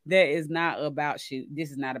 That is not about shoes. This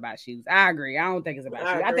is not about shoes. I agree. I don't think it's about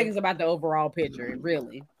shoes. I think it's about the overall picture,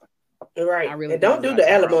 really. Right. And don't do the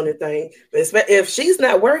alimony thing. If she's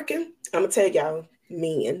not working, I'm going to tell y'all,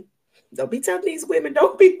 men, don't be telling these women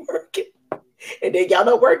don't be working. And then y'all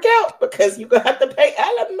don't work out because you're going to have to pay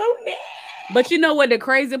alimony. But you know what the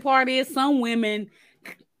crazy part is? Some women,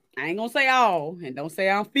 I ain't going to say all, and don't say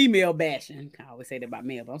I'm female bashing. I always say that about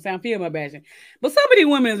males. Don't say I'm female bashing. But some of these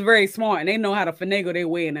women is very smart, and they know how to finagle their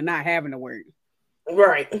way into not having to work.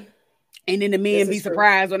 Right. And then the men be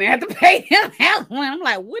surprised when they have to pay him alimony. I'm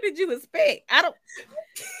like, what did you expect?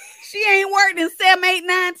 She ain't worked in 7, 8,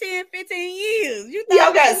 9, 10, 15 years.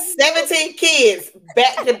 Y'all got 17 kids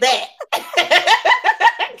back to back.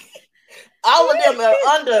 All of them are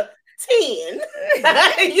under 10.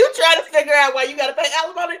 You try to figure out why you got to pay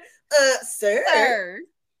alimony? Sir.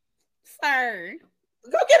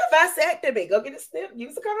 Go get a vasectomy. Go get a snip.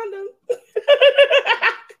 Use a condom.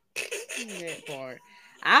 That part.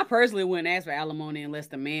 I personally wouldn't ask for alimony unless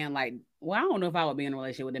the man, I don't know if I would be in a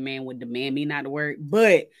relationship with the man would demand me not to work.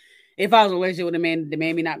 But if I was in a relationship with the man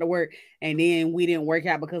demand me not to work, and then we didn't work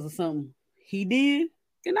out because of something he did,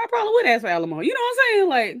 then I probably would ask for alimony. You know what I'm saying?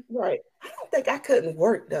 Right. I don't think I couldn't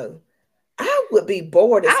work though. I would be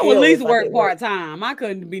bored as hell. I would at least work part-time. I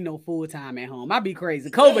couldn't be no full-time at home. I'd be crazy.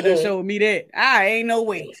 COVID done showed me that. I ain't no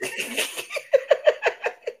way.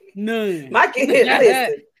 None. My kids,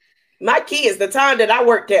 the time that I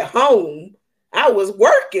worked at home, I was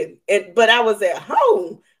working, but I was at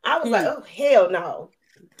home. I was like, oh, hell no.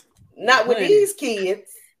 Not with these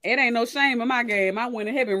kids. It ain't no shame in my game. I went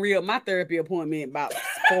ahead and re-up my therapy appointment about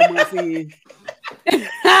 4 months in.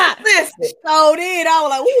 Listen. So then I was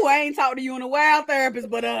like, ooh, I ain't talked to you in a while, therapist,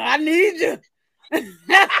 but I need you. She's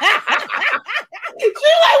like,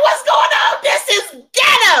 what's going on? This is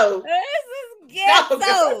ghetto.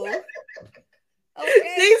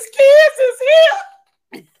 Okay. These kids is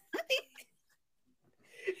here.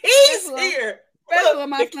 He's here. Especially when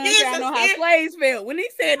my son said I know how slaves felt. When he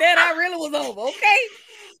said that, I really was over. Okay.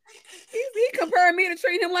 He compared me to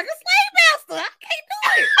treat him like a slave master. I can't do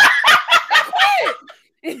it.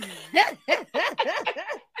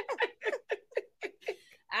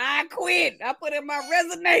 I quit. I put in my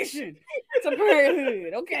resignation to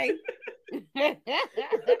parenthood. Okay.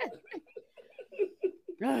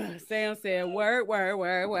 Sam said, work.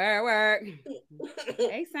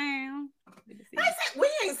 Hey, Sam. We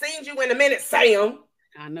ain't seen you in a minute, Sam.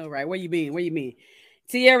 I know, right? Where you been?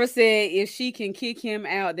 Tierra said, if she can kick him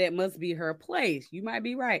out, that must be her place. You might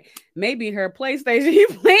be right. Maybe her PlayStation he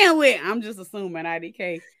playing with. I'm just assuming,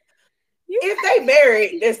 IDK. If they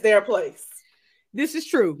married, it's their place. This is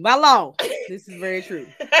true. By law. This is very true.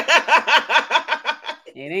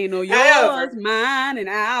 It ain't no yours, mine, and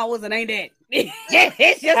ours. It ain't that.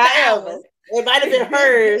 It's just ours. It might have been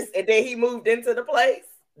hers, and then he moved into the place.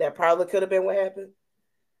 That probably could have been what happened.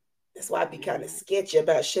 That's why I'd be kind of sketchy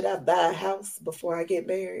about, should I buy a house before I get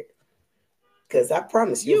married? Because I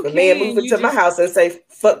promise you, if a man move into my house and say,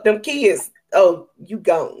 fuck them kids, oh, you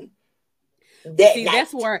gone.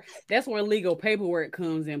 That's where legal paperwork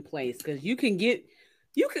comes in place. Because people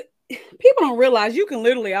don't realize you can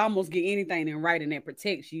literally almost get anything in writing that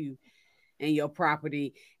protects you and your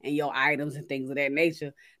property and your items and things of that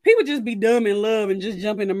nature. People just be dumb in love and just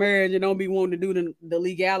jump into marriage and don't be wanting to do the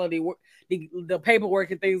legality work, the paperwork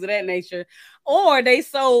and things of that nature. Or they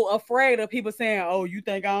so afraid of people saying, oh, you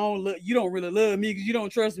think you don't really love me because you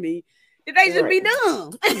don't trust me. That they just be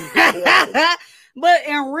dumb. But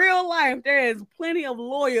in real life, there is plenty of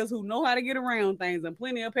lawyers who know how to get around things and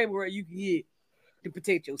plenty of paperwork you can get to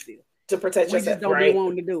protect yourself. We just don't be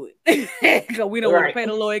wanting to do it. Because we don't want to pay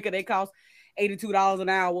the lawyer because they cost $82 an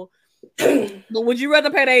hour. But would you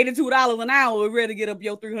rather pay the $82 an hour or rather get up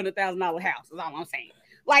your $300,000 house? That's all I'm saying.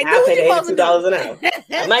 Like, I'll pay the $82 an hour.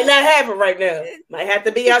 I might not have it right now. Might have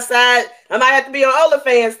to be outside. I might have to be on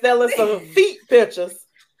OnlyFans selling some feet pictures.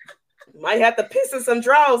 Might have to piss in some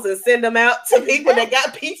drawers and send them out to people that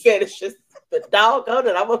got feet fetishes. But doggone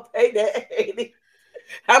it, I'm gonna pay that 80.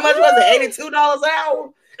 How much was it? $82 an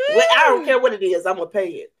hour? Well, I don't care what it is. I'm gonna pay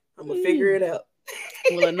it. I'm gonna figure it out.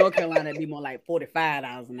 Well, in North Carolina, it'd be more like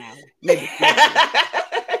 $45 an hour. Maybe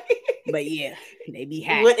but yeah, they be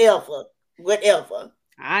high. Whatever.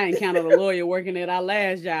 I encountered a lawyer working at our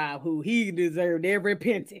last job who he deserved every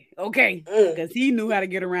penny. Okay, because he knew how to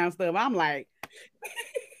get around stuff. I'm like,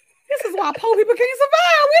 this is why poor people can't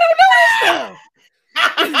survive. We don't know this stuff.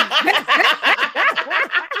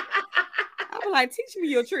 I was like, teach me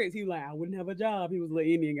your tricks. He was like, I wouldn't have a job. He was a little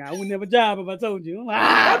Indian guy. I wouldn't have a job if I told you. Like,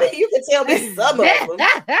 I mean, you can tell me some of them.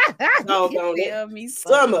 Tell me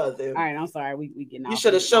some of them. All right, I'm sorry. We getting off. You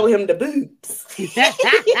should have showed him the boobs.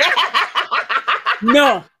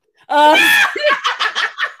 No.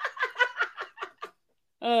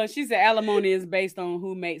 She said alimony is based on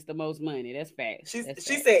who makes the most money. That's fact. She said,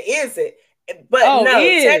 is it? But no,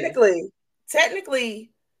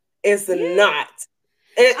 technically, it's not.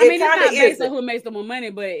 It's not based on who makes the more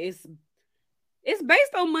money, but it's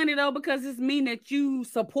based on money though, because it's mean that you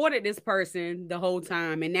supported this person the whole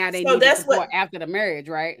time, and now they need to support after the marriage,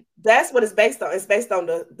 right? That's what it's based on. It's based on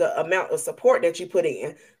the amount of support that you put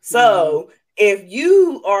in. So if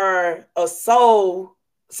you are a sole.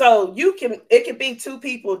 So it can be two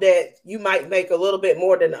people that you might make a little bit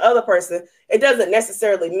more than the other person. It doesn't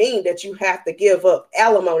necessarily mean that you have to give up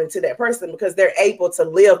alimony to that person because they're able to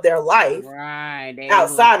live their life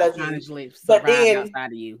outside of you. But then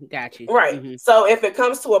outside of you, got you. Right. Mm-hmm. So if it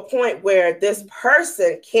comes to a point where this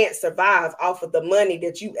person can't survive off of the money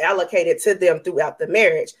that you allocated to them throughout the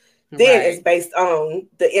marriage, then it's based on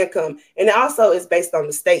the income, and it also is based on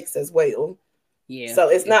the stakes as well. Yeah. So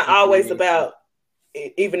it's not always about.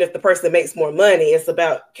 Even if the person makes more money, it's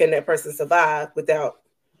about, can that person survive without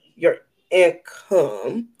your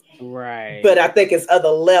income? Right. But I think it's other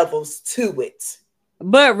levels to it.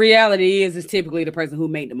 But reality is typically the person who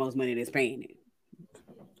made the most money that's paying it.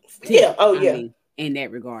 Yeah. Oh, yeah. I mean, in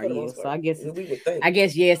that regard, yeah. So I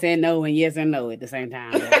guess yes and no at the same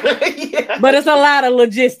time. But it's a lot of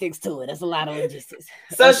logistics to it. It's a lot of logistics.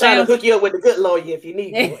 Sunshine will hook you up with a good lawyer if you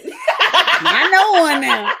need one. I know one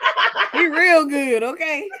now. He real good,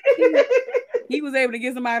 okay? He was able to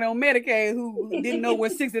get somebody on Medicaid who didn't know where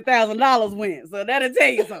 $60,000 went. So that'll tell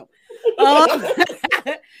you something.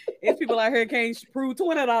 If people out here can't prove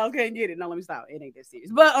 $20, can't get it. No, let me stop. It ain't that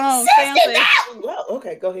serious. But Sam said, well,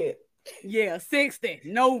 okay, go ahead. Yeah, 60.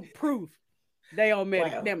 No proof. They on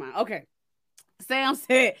Medicaid. Wow. Never mind. Okay. Sam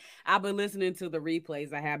said, I've been listening to the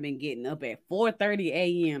replays. I have been getting up at 4:30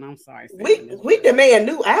 a.m. I'm sorry. Sam, we demand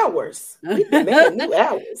new hours. We demand new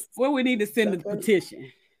hours. Well, we need to send the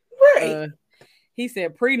petition. Right. He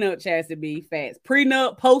said prenup chats to be fast.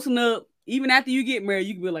 Prenup, post-nup, even after you get married,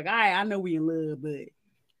 you can be like, all right, I know we in love, but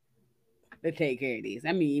to take care of this.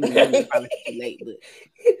 I mean, it's probably too late, but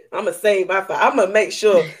I'm gonna save my $5. I'm gonna make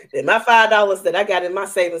sure that my $5 that I got in my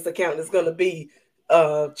savings account is gonna be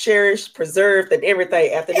cherished, preserved, and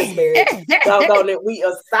everything after this marriage. Doggone it, we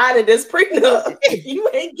decided this prenup. You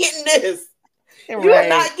ain't getting this. Right. You are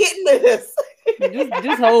not getting this.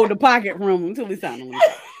 just hold the pocket from him until it's time.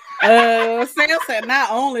 Sam said not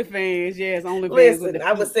OnlyFans. Yes, OnlyFans. Listen,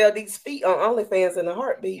 I would sell these feet on OnlyFans in a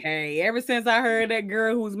heartbeat. Hey, ever since I heard that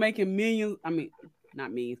girl who was making millions, I mean,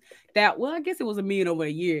 not millions. I guess it was $1 million over a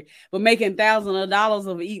year, but making thousands of dollars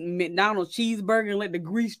of eating McDonald's cheeseburger and let the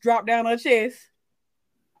grease drop down her chest.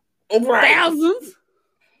 Right. Thousands.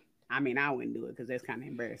 I mean, I wouldn't do it because that's kind of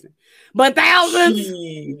embarrassing. But thousands.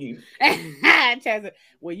 Chad said,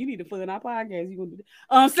 well, you need to fill in our podcast. You gonna do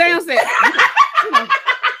that? Sam said,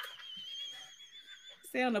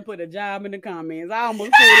 Sam done put a job in the comments. I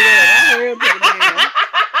almost pulled it up.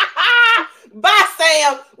 Bye,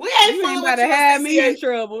 Sam. We ain't you ain't about to have me in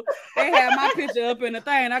trouble. They have my picture up in the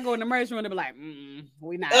thing. I go in the merch room. They be like,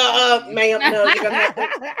 we not. Ma'am, no, you're gonna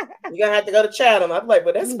have to go to Chatham. I'm like,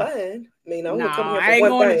 but that's fine. I mean, I'm gonna come here for I ain't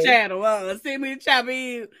one going thing. to Chatham. Send me to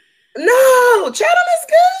Chatham. No, Chatham is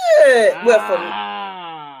good. Well, for me.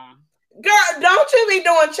 Girl, don't you be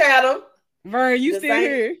doing Chatham. Vern, you still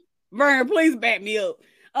here? Vern, please back me up.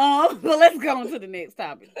 But let's go on to the next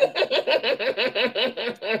topic.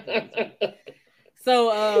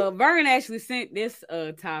 So Vern actually sent this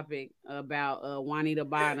topic about Juanita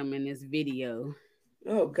Bottom in this video.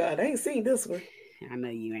 Oh God, I ain't seen this one. I know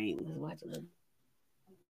you ain't. Let's watch it.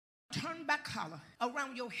 Turn back collar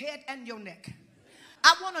around your head and your neck.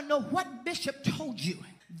 I want to know what Bishop told you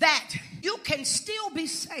that you can still be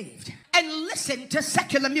saved and listen to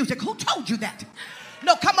secular music. Who told you that?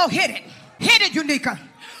 No, come on, hit it. Hit it, Unica.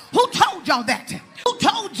 Who told y'all that? Who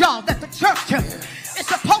told y'all that the church is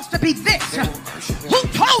supposed to be this? Who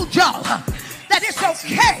told y'all that it's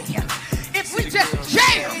okay if we just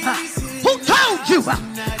jam? Who told you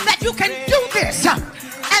that you can do this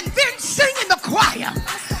and then sing in the choir,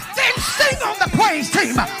 then sing on the praise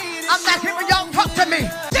team? I'm not hearing y'all talk to me.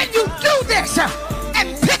 Then you do this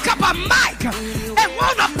and pick up a mic and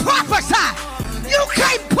want to prophesy. You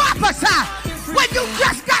can't prophesy when you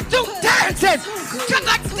just got to dancing to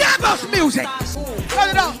the devil's music. Turn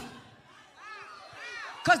it on.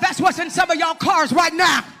 Because that's what's in some of y'all cars right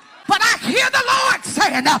now. But I hear the Lord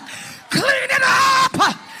saying, clean it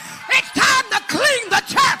up. It's time to clean the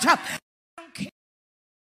church up.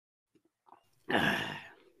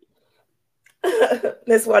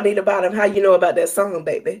 Miss Juanita Bottom, how you know about that song,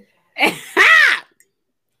 baby?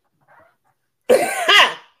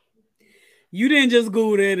 You didn't just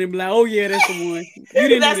go there and be like, oh yeah, that's the one. You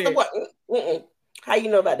didn't that's do that. The one. How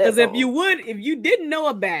you know about that? Because if you didn't know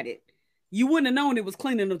about it, you wouldn't have known it was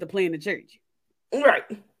clean enough to play in the church. Right.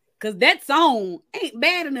 Because that song ain't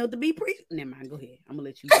bad enough to be preached. Never mind, go ahead. I'm gonna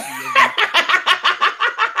let you go ahead.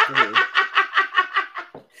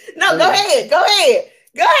 No, go ahead. Go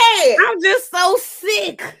ahead. I'm just so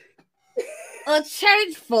sick of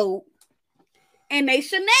church folk and they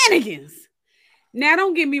shenanigans. Now,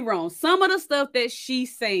 don't get me wrong. Some of the stuff that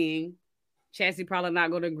she's saying, Chassie probably not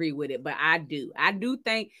going to agree with it, but I do. I do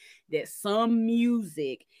think that some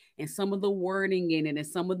music and some of the wording in it and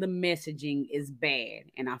some of the messaging is bad.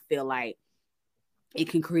 And I feel like it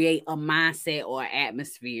can create a mindset or an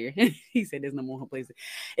atmosphere. He said there's no more places.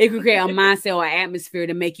 It can create a mindset or an atmosphere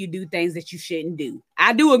to make you do things that you shouldn't do.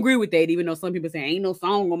 I do agree with that, even though some people say, ain't no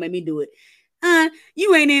song going to make me do it.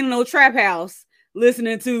 You ain't in no trap house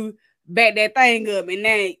listening to back that thing up and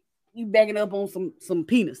now you backing up on some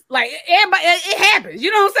penis. Like everybody, it happens.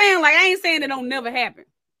 You know what I'm saying? Like I ain't saying it don't never happen.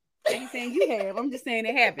 I ain't saying you have. I'm just saying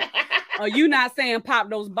it happened. Or you not saying pop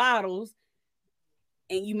those bottles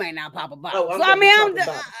and you might not pop a bottle. Oh, so I mean,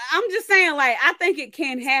 I'm just saying, like, I think it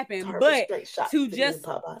can happen, but to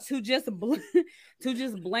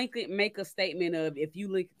just blanket make a statement of if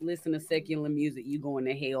you listen to secular music, you going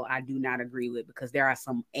to hell. I do not agree with, because there are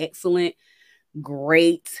some excellent,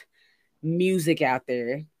 great music out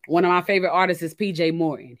there. One of my favorite artists is PJ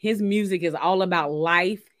Morton. His music is all about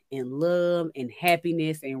life and love and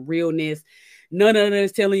happiness and realness. None of it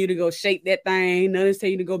is telling you to go shake that thing. None of it's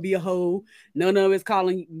telling you to go be a hoe. None of it's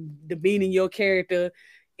calling demeaning your character.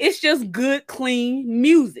 It's just good, clean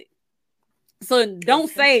music. So don't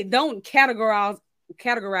categorize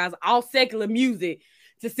all secular music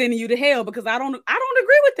to sending you to hell, because I don't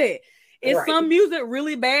agree with that. Is some music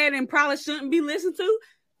really bad and probably shouldn't be listened to?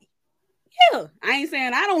 Yeah, I ain't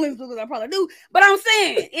saying I don't listen to it, because I probably do, but I'm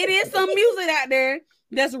saying it is some music out there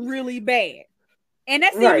that's really bad. And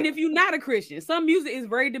that's even if you're not a Christian. Some music is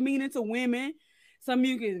very demeaning to women. Some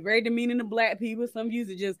music is very demeaning to black people. Some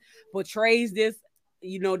music just portrays this,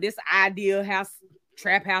 this idea how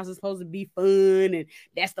trap house is supposed to be fun and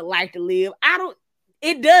that's the life to live.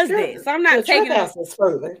 It does that. So I'm not taking it.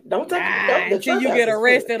 Don't take it until you get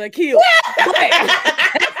arrested or killed.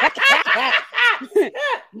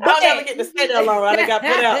 I'll never get to stay that long. I got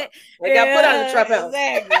put out. I got put out of the trap house.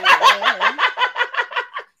 Exactly.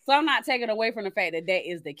 So I'm not taking away from the fact that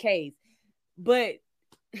is the case. But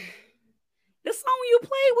the song you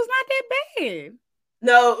played was not that bad.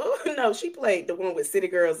 No, she played the one with City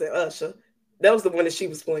Girls and Usher. That was the one that she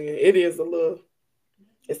was playing. It's a little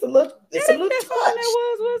touch. Was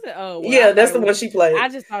it? Oh, well, yeah, that's the one she played. I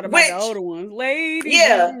just thought about the older ones. Ladies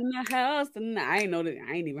in the house tonight. I ain't know that.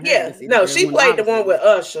 I ain't even heard. Yeah, no, she played the one with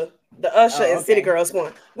Usher, the Usher and City Girls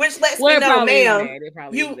one, which lets me know, ma'am,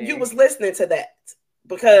 you was listening to that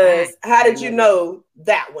because how did you know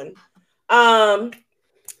that one?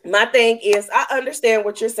 My thing is, I understand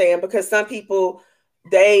what you're saying because some people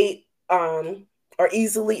they are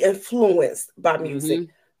easily influenced by music.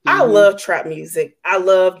 I love trap music. I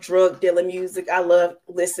love drug dealing music. I love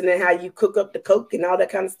listening how you cook up the coke and all that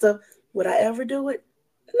kind of stuff. Would I ever do it?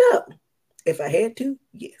 No. If I had to,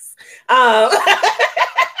 yes. I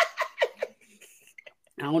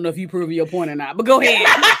don't know if you prove your point or not, but go ahead.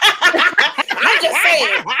 I'm just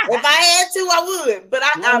saying, if I had to, I would. But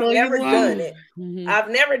I've never done it. I've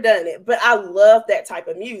never done it. But I love that type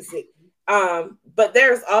of music. But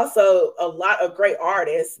there's also a lot of great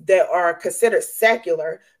artists that are considered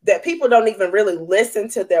secular that people don't even really listen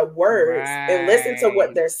to their words and listen to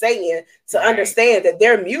what they're saying to understand that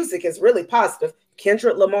their music is really positive.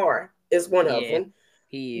 Kendrick Lamar is one of them.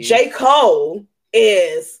 J. Cole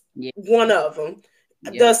is one of them.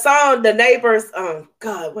 The song, The Neighbors,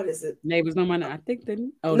 God, what is it? Neighbors No Money. I think they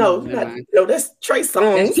no, that's Trey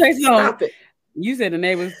Songz. Stop it. You said The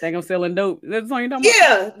Neighbors think I'm selling dope. That's the song you're talking about?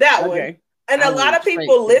 Yeah, that one. And a lot of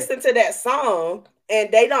people listen to that song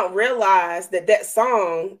and they don't realize that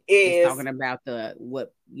song is talking about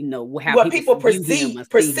what people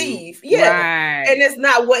perceive. Yeah. Right. And it's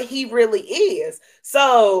not what he really is.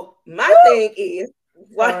 So my thing is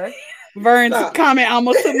Vern's comment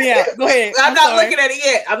almost took me out. Go ahead. I'm not looking at it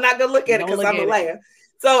yet. I'm not gonna look at it because I'm a laugh.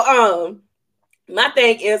 So my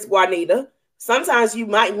thing is, Juanita, sometimes you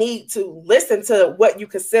might need to listen to what you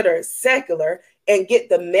consider secular and get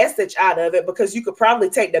the message out of it, because you could probably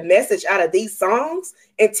take the message out of these songs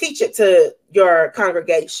and teach it to your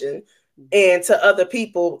congregation and to other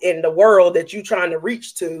people in the world that you're trying to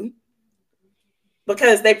reach to,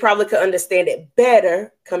 because they probably could understand it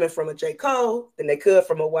better coming from a J. Cole than they could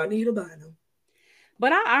from a Juanita Bynum.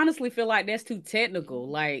 But I honestly feel like that's too technical.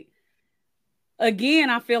 Like, again,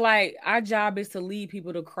 I feel like our job is to lead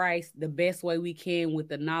people to Christ the best way we can with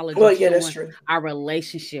the knowledge of that's true. Our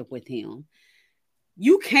relationship with him.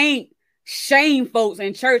 You can't shame folks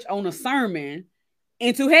in church on a sermon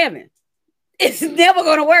into heaven. It's never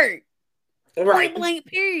going to work. Point blank,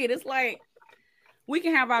 period. It's like, we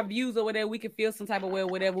can have our views or whatever. We can feel some type of way or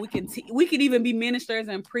whatever. We can even be ministers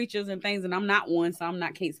and preachers and things. And I'm not one, so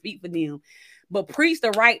can't speak for them. But preach the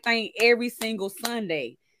right thing every single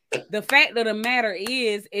Sunday. The fact of the matter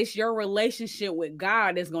is, it's your relationship with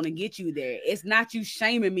God that's going to get you there. It's not you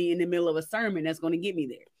shaming me in the middle of a sermon that's going to get me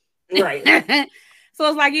there. Right. So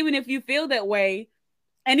it's like, even if you feel that way,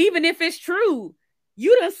 and even if it's true,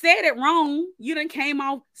 you done said it wrong. You done came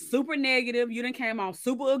off super negative. You done came off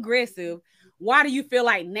super aggressive. Why do you feel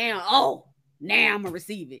like now I'm going to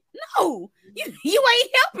receive it? No, you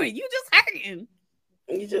ain't helping. You just hurting.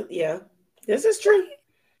 This is true.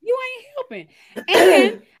 You ain't helping.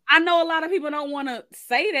 And I know a lot of people don't want to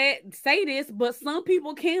say this, but some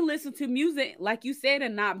people can listen to music, like you said,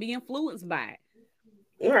 and not be influenced by it.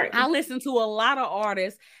 Right. I listen to a lot of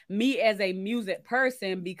artists, me as a music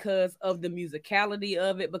person, because of the musicality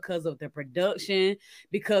of it, because of the production,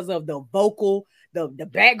 because of the vocal, the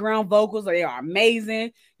background vocals. They are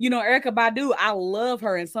amazing. Erykah Badu, I love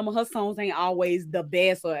her, and some of her songs ain't always the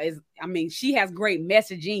best. She has great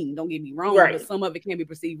messaging, don't get me wrong, but some of it can be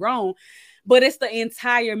perceived wrong. But it's the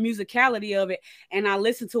entire musicality of it, and I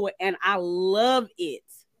listen to it, and I love it.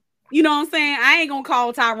 You know what I'm saying? I ain't gonna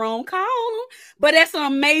call Tyrone, call him, but that's an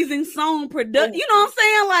amazing song production. You know what I'm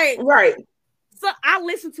saying? Right. So I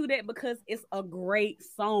listen to that because it's a great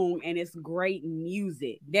song and it's great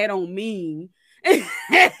music. That don't mean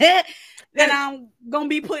that I'm gonna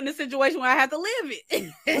be put in a situation where I have to live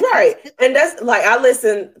it. Right. And that's like, I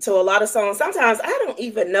listen to a lot of songs. Sometimes I don't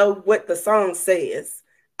even know what the song says.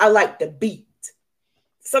 I like the beat.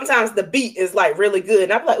 Sometimes the beat is like really good.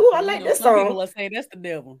 And I'm like, oh, I like this song. People will say that's the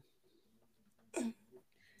devil.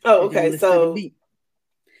 Oh, okay. So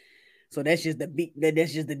So that's just the beat.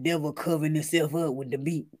 That's just the devil covering himself up with the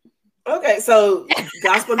beat. Okay, so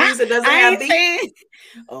gospel music doesn't have beat.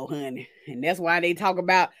 Oh, honey, and that's why they talk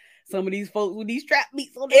about some of these folks with these trap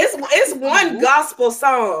beats. It's one gospel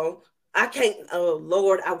song. I can't. Oh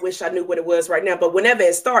Lord, I wish I knew what it was right now. But whenever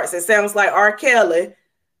it starts, it sounds like R. Kelly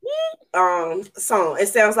song. It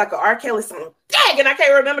sounds like an R. Kelly song. Dang, and I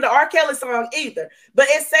can't remember the R. Kelly song either. But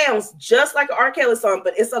it sounds just like an R. Kelly song,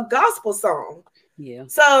 but it's a gospel song. Yeah.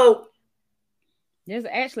 So there's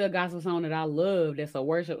actually a gospel song that I love. That's a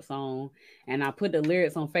worship song, and I put the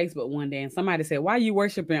lyrics on Facebook one day, and somebody said, "Why are you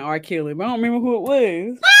worshiping R. Kelly?" But I don't remember who it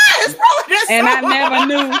was. It's probably this and song. I never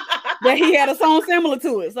knew that he had a song similar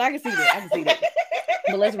to it, so I can see that.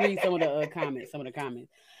 But let's read some of the comments.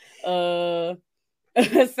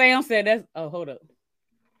 Sam said that's. Oh, hold up.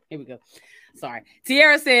 Here we go. Sorry.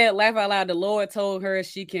 Tiara said, laugh out loud. The Lord told her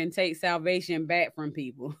she can take salvation back from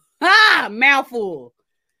people. Mouthful.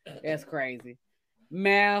 That's crazy.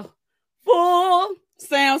 Mouthful.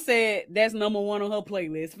 Sam said that's number one on her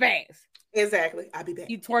playlist. Facts. Exactly. I'll be back.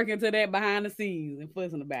 You twerking to that behind the scenes and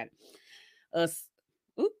fussing about it.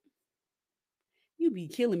 You be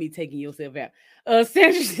killing me taking yourself out.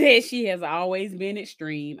 Sandra said she has always been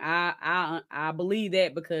extreme. I believe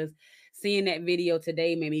that because seeing that video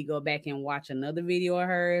today made me go back and watch another video of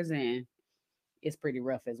hers, and it's pretty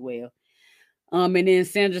rough as well. And then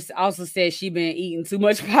Sandra also said she been eating too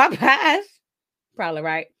much Popeyes. Probably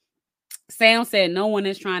right. Sam said no one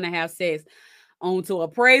is trying to have sex onto a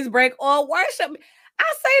praise break or worship.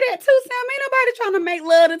 I say that too, Sam. Ain't nobody trying to make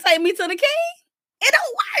love to take me to the king. It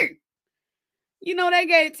don't work. You know, they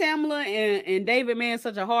gave Tamala and David Man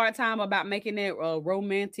such a hard time about making that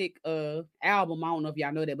romantic album. I don't know if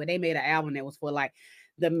y'all know that, but they made an album that was for like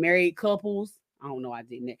the married couples. I don't know, I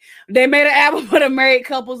didn't. They made an album for the married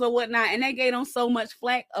couples or whatnot, and they gave them so much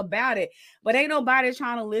flack about it. But ain't nobody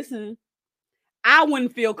trying to listen. I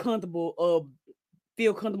wouldn't feel comfortable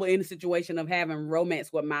in the situation of having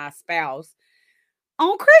romance with my spouse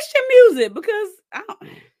on Christian music because I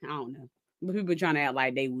don't know. But people trying to act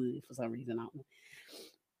like they would for some reason. I don't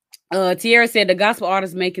know. Tiara said the gospel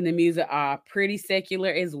artists making the music are pretty secular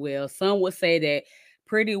as well. Some would say that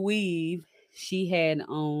Pretty Weave she had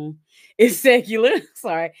on is secular.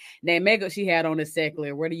 Sorry. That makeup she had on is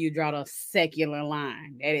secular. Where do you draw the secular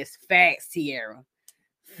line? That is facts, Tiara.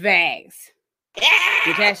 Facts.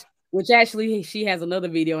 Which actually she has another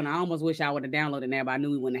video, and I almost wish I would have downloaded that, but I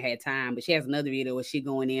knew we wouldn't have had time. But she has another video where she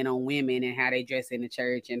going in on women and how they dress in the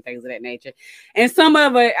church and things of that nature. And some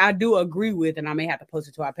of it I do agree with, and I may have to post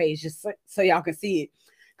it to our page just so y'all can see it.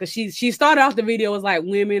 Because she started off the video was like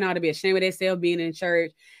women ought to be ashamed of themselves being in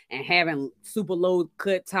church and having super low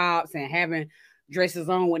cut tops and having dresses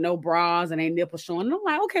on with no bras and they nipples showing. And I'm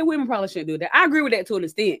like, okay, women probably shouldn't do that. I agree with that to an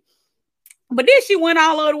extent. But then she went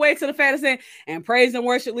all the way to the fact of and praise and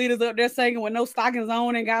worship leaders up there singing with no stockings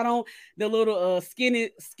on and got on the little skinny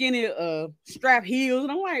strap heels.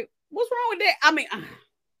 And I'm like, what's wrong with that? I mean,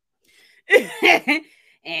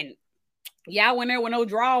 and y'all went there with no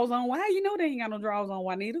drawers on. Well, how you know they ain't got no drawers on,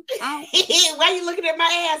 Juanita? Why you looking at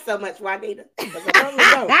my ass so much, Juanita?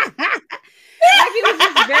 Like it was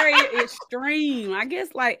just very extreme. I guess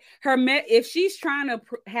like her if she's trying to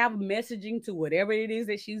have messaging to whatever it is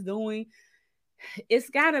that she's doing, it's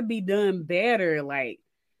got to be done better. Like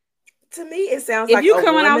to me, it sounds if like you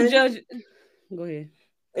coming out judge. Go ahead.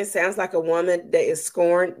 It sounds like a woman that is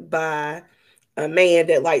scorned by a man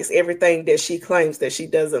that likes everything that she claims that she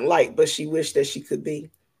doesn't like, but she wished that she could be.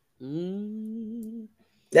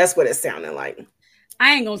 That's what it sounded like.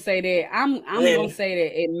 I ain't gonna say that. I'm gonna say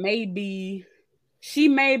that it may be. She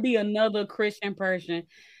may be another Christian person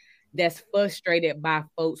that's frustrated by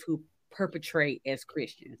folks who perpetrate as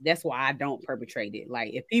Christians. That's why I don't perpetrate it.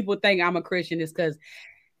 Like if people think I'm a Christian, it's because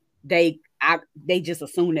they just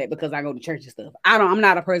assume that because I go to church and stuff. I'm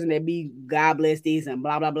not a person that be God bless these and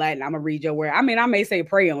blah blah blah. And I'm gonna read your word. I mean, I may say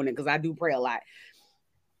pray on it because I do pray a lot,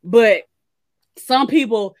 but some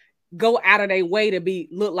people go out of their way to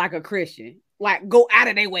look like a Christian. Like go out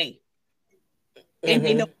of their way, and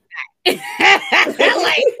they know.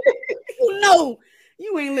 Like, no,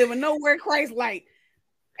 you ain't living nowhere Christ like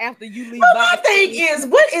after you leave. Well, my thing is,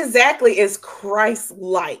 what exactly is Christ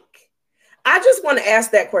like? I just want to ask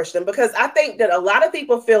that question because I think that a lot of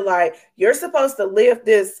people feel like you're supposed to live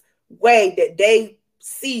this way that they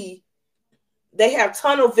see. They have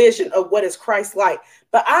tunnel vision of what is Christ like,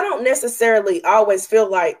 but I don't necessarily always feel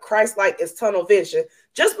like Christ like is tunnel vision.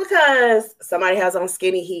 Just because somebody has on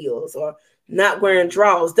skinny heels or not wearing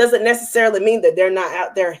drawers doesn't necessarily mean that they're not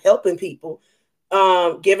out there helping people,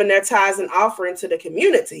 giving their tithes and offering to the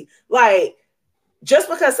community. Like just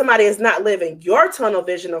because somebody is not living your tunnel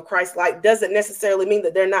vision of Christ-like doesn't necessarily mean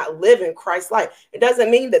that they're not living Christ-like. It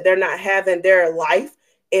doesn't mean that they're not having their life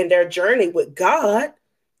and their journey with God.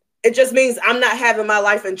 It just means I'm not having my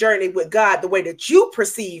life and journey with God the way that you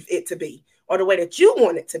perceive it to be, or the way that you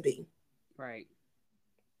want it to be. Right.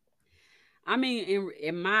 I mean,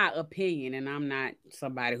 in my opinion, and I'm not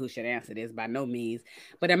somebody who should answer this by no means,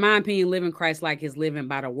 but in my opinion, living Christ-like is living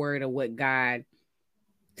by the word of what God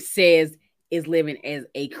says is living as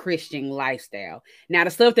a Christian lifestyle. Now, the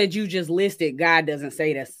stuff that you just listed, God doesn't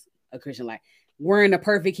say that's a Christian life. Wearing a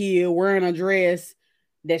perfect heel, wearing a dress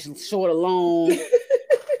that's short or long,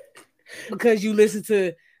 because you listen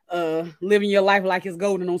to living your life like it's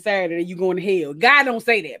golden on Saturday and you going to hell. God don't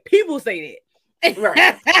say that. People say that.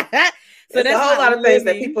 Right. So there's a whole lot of things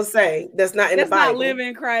that people say that's not in the Bible. That's not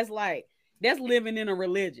living Christ-like. That's living in a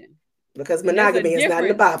religion. Because monogamy is not in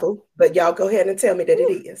the Bible. But y'all go ahead and tell me that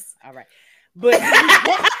it is. All right. But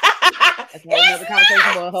that's a whole nother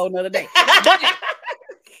conversation for a whole nother day. But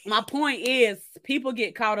my point is, people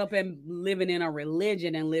get caught up in living in a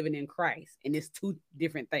religion and living in Christ. And it's two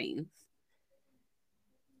different things.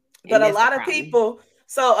 But a lot of people,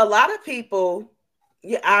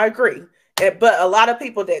 yeah, I agree. But a lot of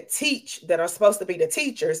people that teach, that are supposed to be the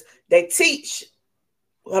teachers, they teach,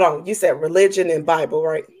 hold on, you said religion and Bible,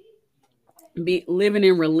 right? Living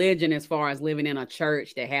in religion as far as living in a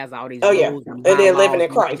church that has all these rules and then living in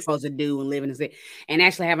Christ. You're supposed to do and living in, and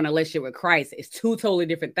actually having a relationship with Christ is two totally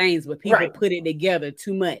different things, but people put it together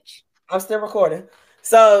too much. I'm still recording.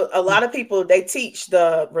 So a lot of people, they teach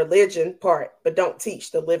the religion part, but don't teach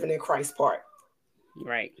the living in Christ part.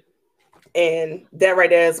 Right. And that right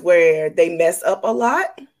there is where they mess up a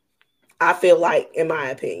lot. I feel like, in my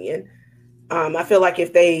opinion, I feel like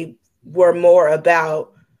if they were more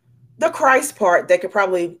about the Christ part, they could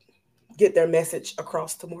probably get their message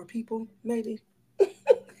across to more people, maybe.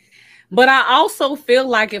 But I also feel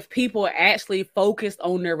like if people actually focused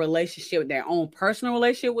on their relationship, their own personal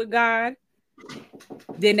relationship with God,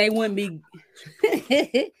 then they wouldn't be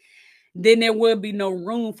then there would be no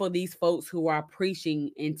room for these folks who are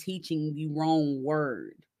preaching and teaching the wrong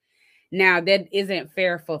word. Now, that isn't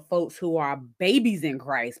fair for folks who are babies in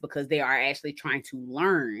Christ, because they are actually trying to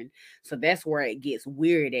learn. So that's where it gets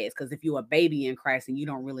weird at, because if you're a baby in Christ and you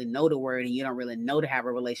don't really know the word and you don't really know to have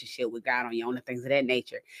a relationship with God on your own and things of that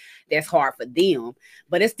nature, that's hard for them.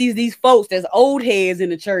 But it's these folks that's old heads in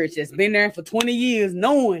the church that's been there for 20 years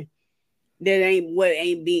knowing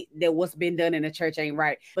that what's been done in the church ain't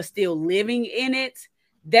right, but still living in it.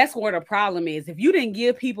 That's where the problem is. If you didn't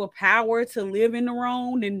give people power to live in the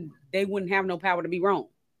wrong, then they wouldn't have no power to be wrong.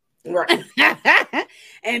 Right.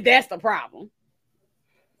 And that's the problem.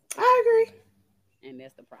 I agree. And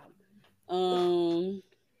that's the problem.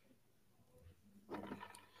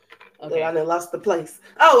 Okay. I done lost the place.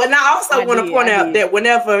 Oh, and I also want to point out that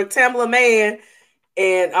whenever Tamala Man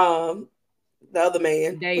and the other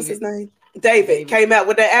man, what's his name? David came out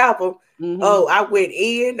with that album. Mm-hmm. Oh, I went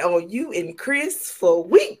in on you and Chris for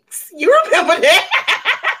weeks. You remember that?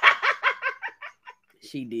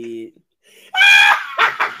 She did.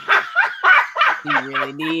 She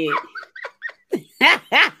really did.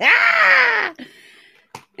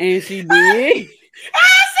 And she did.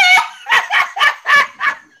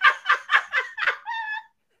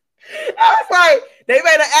 I was like, they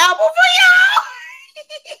made an album for y'all.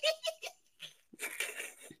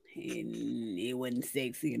 And it wasn't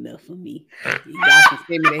sexy enough for me. Y'all can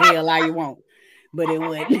send me the hell all you want, but it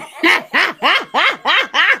wasn't.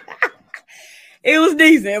 It was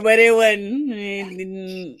decent, but it wasn't.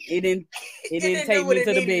 It didn't take me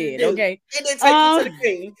to the bed. Okay, it didn't take me to the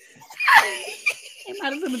king. It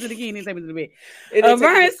might have took me to the king. Didn't take me to the bed.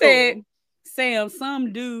 Vern said, "Sam,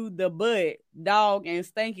 some do the butt, dog, and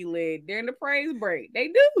stanky leg during the praise break. They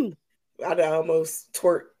do. I almost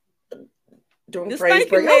twerk during the praise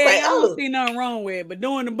break. I was like, I don't see nothing wrong with it, but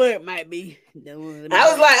doing the butt might be. I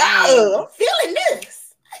was like, I'm feeling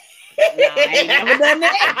this. Nah, I ain't never done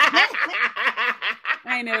that.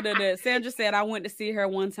 I ain't never done that. Sandra said, I went to see her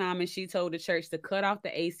one time and she told the church to cut off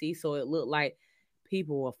the AC so it looked like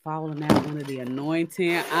people were falling out under the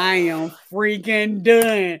anointing. I am freaking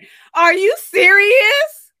done. Are you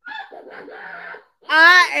serious?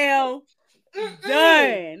 I am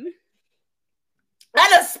done. I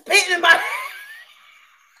just spit in my...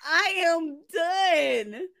 I am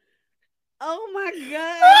done. Oh my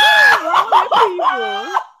God. What's wrong with people?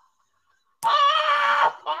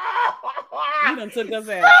 You done took us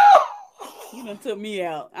out. You done took me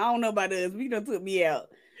out. I don't know about us, but you done took me out.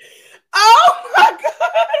 Oh my God.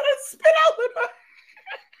 I spit out with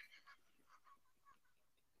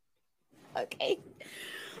my... Okay.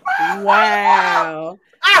 Wow.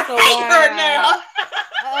 I hate her now.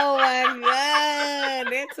 Oh my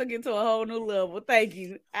God. That took it to a whole new level. Thank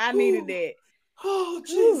you. I needed that. Oh,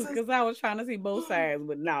 Jesus. Because I was trying to see both sides,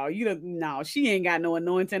 but no, she ain't got no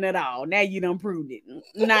anointing at all. Now you done proved it.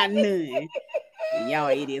 Not none. And y'all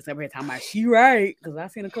idiots up here talking about she right. Because I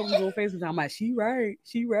seen a couple on Facebook talking about she right.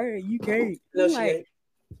 You can't. No, she ain't.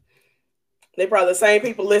 They probably the same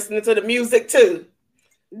people listening to the music too.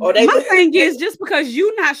 Or my thing is, just because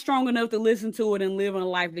you're not strong enough to listen to it and live in a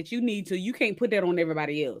life that you need to, you can't put that on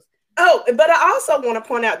everybody else. Oh, but I also want to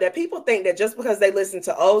point out that people think that just because they listen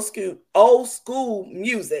to old school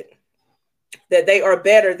music, that they are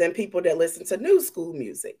better than people that listen to new school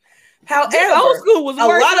music. However, old school was a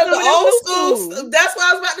lot of the old school. That's what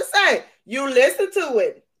I was about to say. You listen to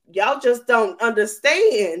it, y'all just don't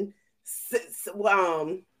understand.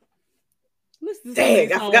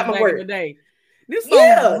 Dang, I forgot my word. This song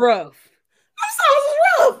is rough. Them songs is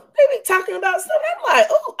rough. They be talking about stuff.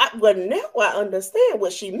 I'm like, well, now I understand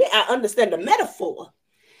what she meant. I understand the metaphor.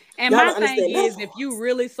 And my thing is, if you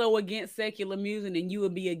really so against secular music, then you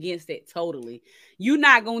would be against it totally. You're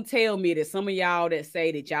not gonna tell me that some of y'all that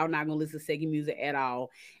say that y'all not gonna listen to secular music at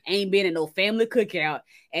all ain't been in no family cookout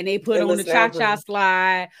and they put on the cha-cha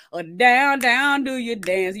slide or down do your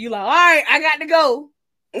dance. You like, all right, I got to go.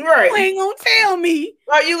 Right. You ain't gonna tell me.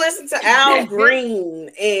 Or you listen to Al Green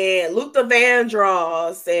and Luther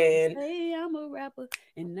Vandross and hey, I'm a rapper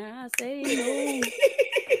and I say no.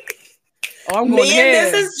 Oh, me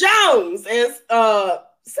and Mrs. Jones, as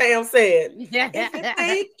Sam said. If you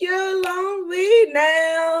think you're lonely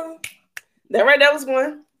now. That was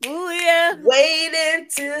one. Oh yeah. Wait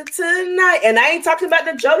until tonight. And I ain't talking about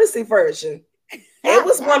the Jodeci version. It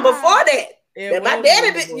was one before that. That my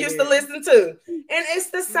daddy used to listen to. And it's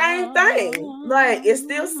the same thing. Like, it's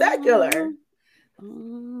still secular.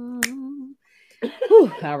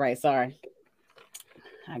 All right, sorry.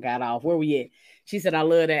 I got off. Where we at? She said, I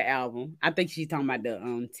love that album. I think she's talking about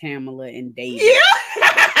the Tamala and David. Yeah.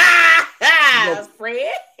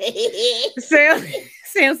 Fred.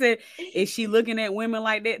 Sam said, is she looking at women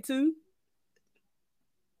like that too?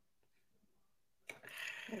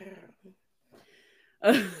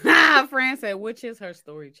 Fran said, which is her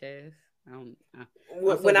story, Chaz?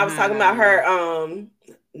 When I was talking about her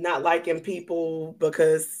not liking people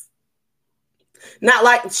because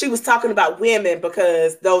she was talking about women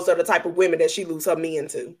because those are the type of women that she lose her men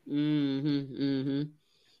to.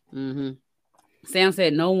 Sam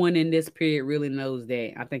said no one in this period really knows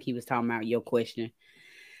that. I think he was talking about your question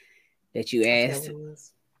that you asked.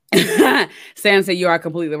 Sam said you are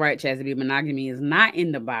completely right, Chastity. Monogamy is not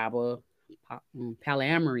in the Bible.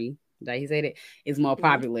 Polyamory, did he say that? Is more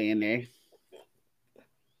popular in there.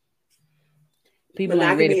 People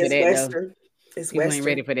ain't ready for that, Western. Though. People ain't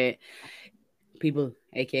ready for that. People,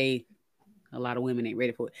 aka a lot of women, ain't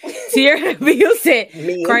ready for it. Tierra Bill said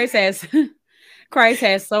Christ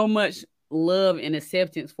has so much love and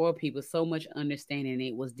acceptance for people, so much understanding.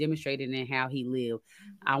 It was demonstrated in how he lived.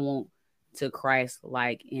 I want to Christ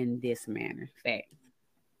like in this manner. Fact.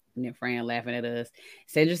 And then Fran laughing at us.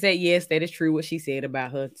 Sandra said, yes, that is true what she said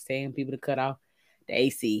about her saying people to cut off the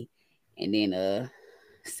AC. And then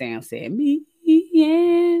Sam said, me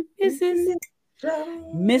and Mrs. Jones.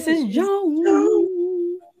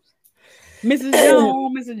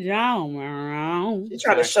 Mrs. Jones. She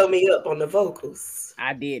tried to show me up on the vocals.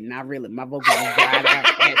 I did, not really. My vocals was dried out.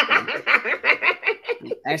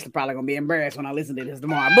 Actually, probably gonna be embarrassed when I listen to this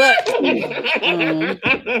tomorrow. But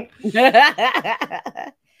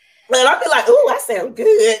but I'll be like, ooh, I sound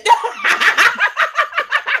good.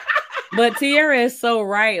 But Tierra is so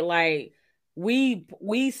right. Like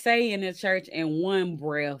we say in the church in one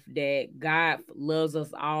breath that God loves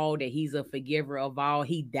us all, that he's a forgiver of all.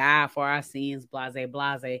 He died for our sins, blase,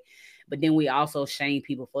 blase. But then we also shame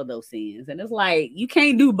people for those sins. And it's like, you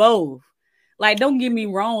can't do both. Like, don't get me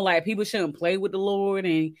wrong. Like, people shouldn't play with the Lord,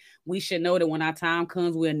 and we should know that when our time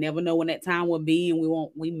comes, we'll never know when that time will be,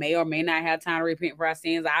 and we may or may not have time to repent for our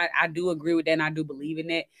sins. I do agree with that, and I do believe in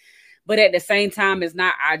that. But at the same time, it's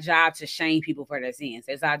not our job to shame people for their sins.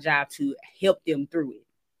 It's our job to help them through it.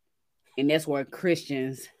 And that's where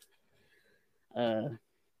Christians, be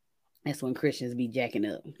jacking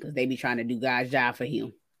up, because they be trying to do God's job for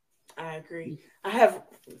him. I agree.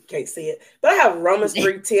 Can't see it, but I have Romans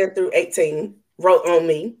 3:10 through 18 wrote on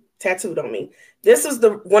me, tattooed on me. This is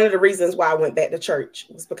one of the reasons why I went back to church,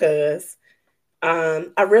 was because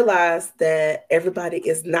I realized that everybody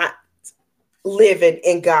is not living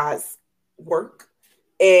in God's work.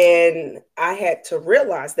 And I had to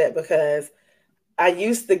realize that, because I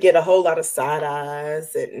used to get a whole lot of side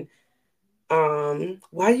eyes and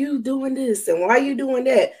why you doing this and why you doing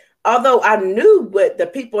that? Although I knew what the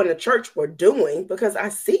people in the church were doing because I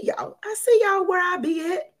see y'all. I see y'all where I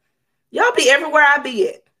be at. Y'all be everywhere I be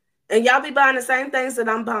at. And y'all be buying the same things that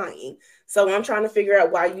I'm buying. So I'm trying to figure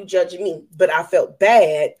out why you judging me. But I felt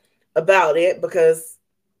bad about it because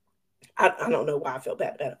I don't know why I felt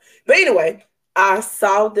bad about it. But anyway, I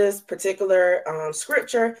saw this particular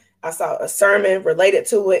scripture. I saw a sermon related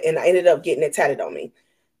to it, and I ended up getting it tatted on me.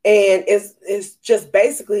 And it's just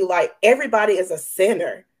basically like everybody is a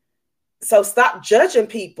sinner. So stop judging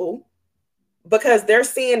people because their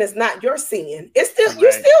sin is not your sin. It's still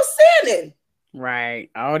You're still sinning.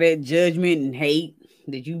 Right. All that judgment and hate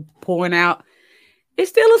that you pouring out,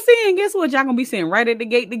 it's still a sin. Guess what? Y'all gonna be sitting right at the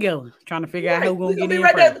gate together, trying to figure out who's gonna get in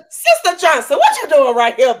right there. Sister Johnson, what you doing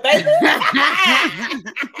right here, baby?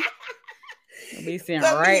 We'll be sitting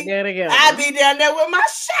right there together. I'll be down there with my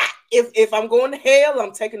shot. If I'm going to hell,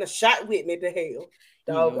 I'm taking a shot with me to hell.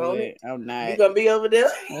 Doggone it. I'm not. You gonna be over there?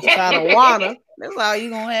 A shot of water. That's all you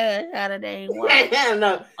gonna have. Out of dang water.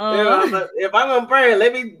 No. If I'm gonna burn,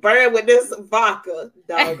 let me burn with this vodka.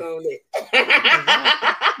 Doggone it.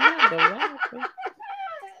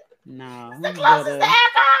 No. The closest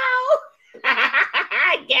alcohol.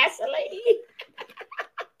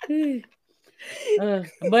 Gasoline.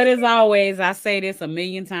 But as always, I say this a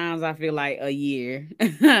million times. I feel like a year.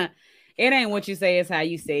 It ain't what you say, it's how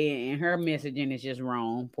you say it. And her messaging is just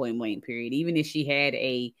wrong, point blank, period. Even if she had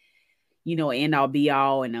a, end all be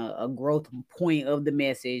all and a growth point of the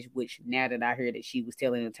message, which now that I heard that she was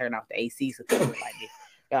telling them to turn off the AC, so people like this.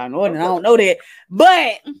 I don't know that.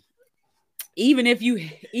 But even if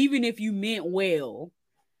you meant well,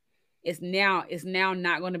 it's now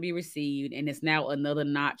not going to be received, and it's now another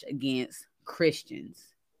notch against Christians,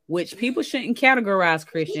 which people shouldn't categorize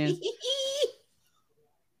Christians.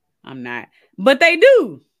 I'm not, but they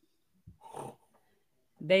do.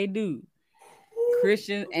 They do.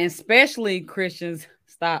 Christians, and especially Christians,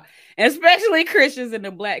 especially Christians in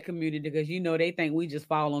the Black community, because they think we just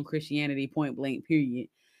fall on Christianity, point blank, period.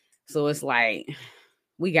 So it's like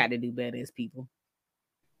we got to do better as people.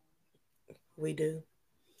 We do.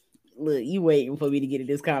 Look, you waiting for me to get to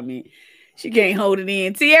this comment. She can't hold it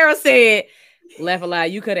in. Tiara said, laugh aloud,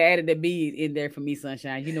 you could have added the B in there for me,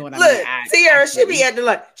 Sunshine. You know what I mean? Look, Tiara, she be acting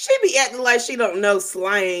like she don't know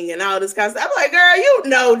slang and all this kind of stuff. I'm like, girl, you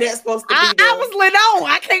know that's supposed to be there. I was lit on.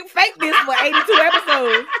 I can't fake this for 82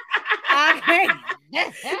 episodes. I can't.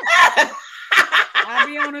 I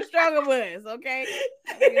be on the struggle bus, okay?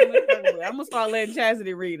 I'm gonna start letting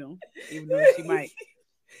Chastity read them, even though she might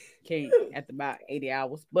can't after about 80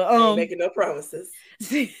 hours. But ain't making no promises.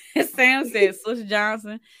 Sam said Sister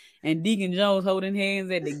Johnson and Deacon Jones holding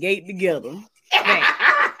hands at the gate together.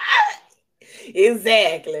 Facts.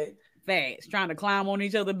 Exactly. Facts. Trying to climb on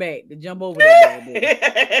each other back to jump over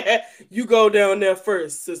that. You go down there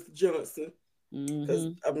first, Sister Johnson.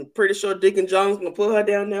 Because I'm pretty sure Deacon Jones gonna put her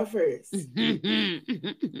down there first.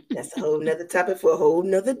 That's a whole nother topic for a whole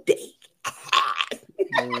nother day.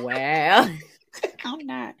 Well, I'm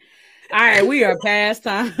not. All right, we are past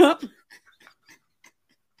time.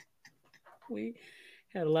 We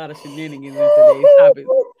had a lot of shenanigans in today's topic.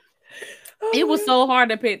 It was so hard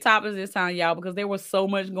to pick topics this time, y'all, because there was so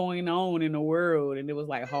much going on in the world, and it was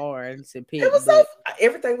like hard to pick.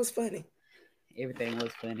 Everything was funny. Everything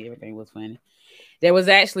was funny. There was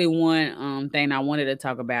actually one thing I wanted to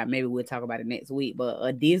talk about. Maybe we'll talk about it next week. But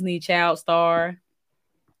a Disney child star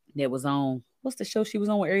that was on, what's the show she was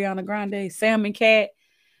on with Ariana Grande? Sam and Cat.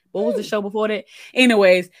 What was the show before that?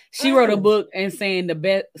 Anyways, she wrote a book and saying the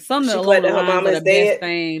best, something along the lines of the best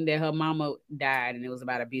thing that her mama died, and it was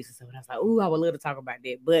about abuse and stuff. And I was like, ooh, I would love to talk about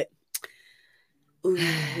that, but we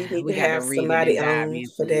need to have somebody on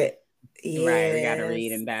for that. Yes. Right, we gotta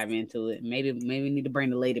read and dive into it. Maybe we need to bring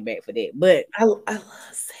the lady back for that. But I love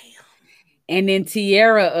Sam. And then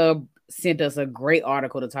Tiara sent us a great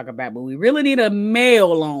article to talk about, but we really need a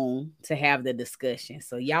male on to have the discussion.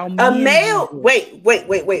 So y'all, a male. Wait,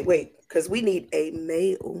 because we need a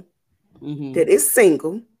male that is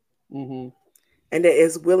single and that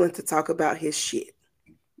is willing to talk about his shit.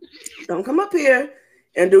 Don't come up here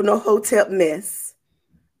and do no hotel mess.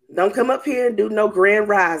 Don't come up here and do no grand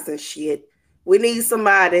rising shit. We need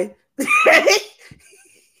somebody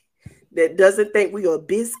that doesn't think we are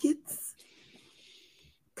biscuits.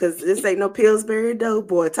 Because this ain't no Pillsbury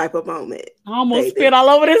Doughboy type of moment. I almost spit all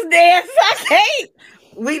over this dance. I can't.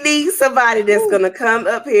 We need somebody that's going to come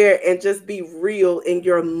up here and just be real in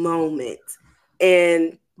your moment.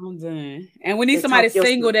 And I'm done. And we need somebody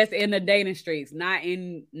single that's in the dating streets, not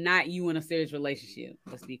you in a serious relationship.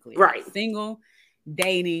 Let's be clear. Right. Single,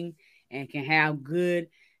 dating, and can have good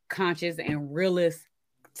conscious and realist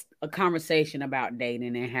a conversation about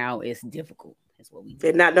dating and how it's difficult. That's what we do.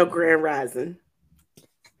 And not no grand rising.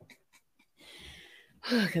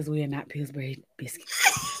 Because we are not Pillsbury biscuits.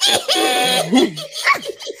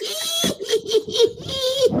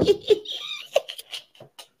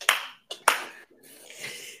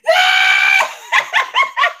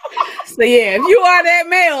 So yeah, if you are that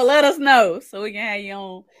male, let us know so we can have you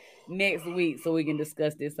on next week so we can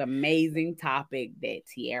discuss this amazing topic that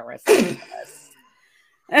Tiara sent us.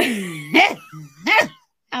 I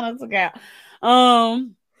don't took out.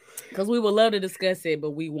 Because we would love to discuss it,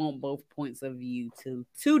 but we want both points of view to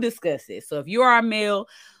discuss it. So if you are a male,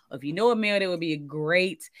 or if you know a male that would be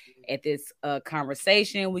great at this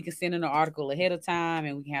conversation, we can send in an article ahead of time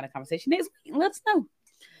and we can have a conversation next week. Let us know.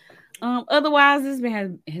 Otherwise, this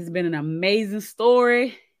has been an amazing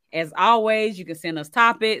story. As always, you can send us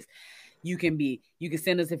topics. You can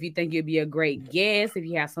send us if you think you'd be a great guest, if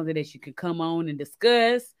you have something that you could come on and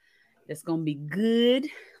discuss that's gonna be good.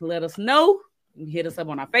 Let us know. You can hit us up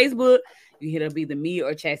on our Facebook. You can hit up either me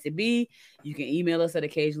or Chassie B. You can email us at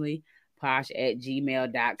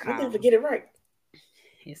occasionallyposh@gmail.com. You didn't forget it right.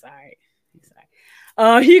 It's all right.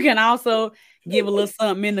 You can also give a little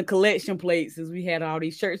something in the collection plate since we had all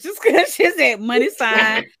these church discussions at Money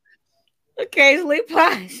Sign Occasionally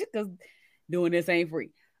Posh, because doing this ain't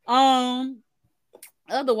free.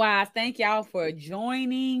 Otherwise, thank y'all for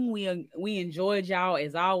joining. We enjoyed y'all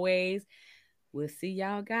as always. We'll see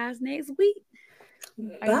y'all guys next week.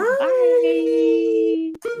 Bye.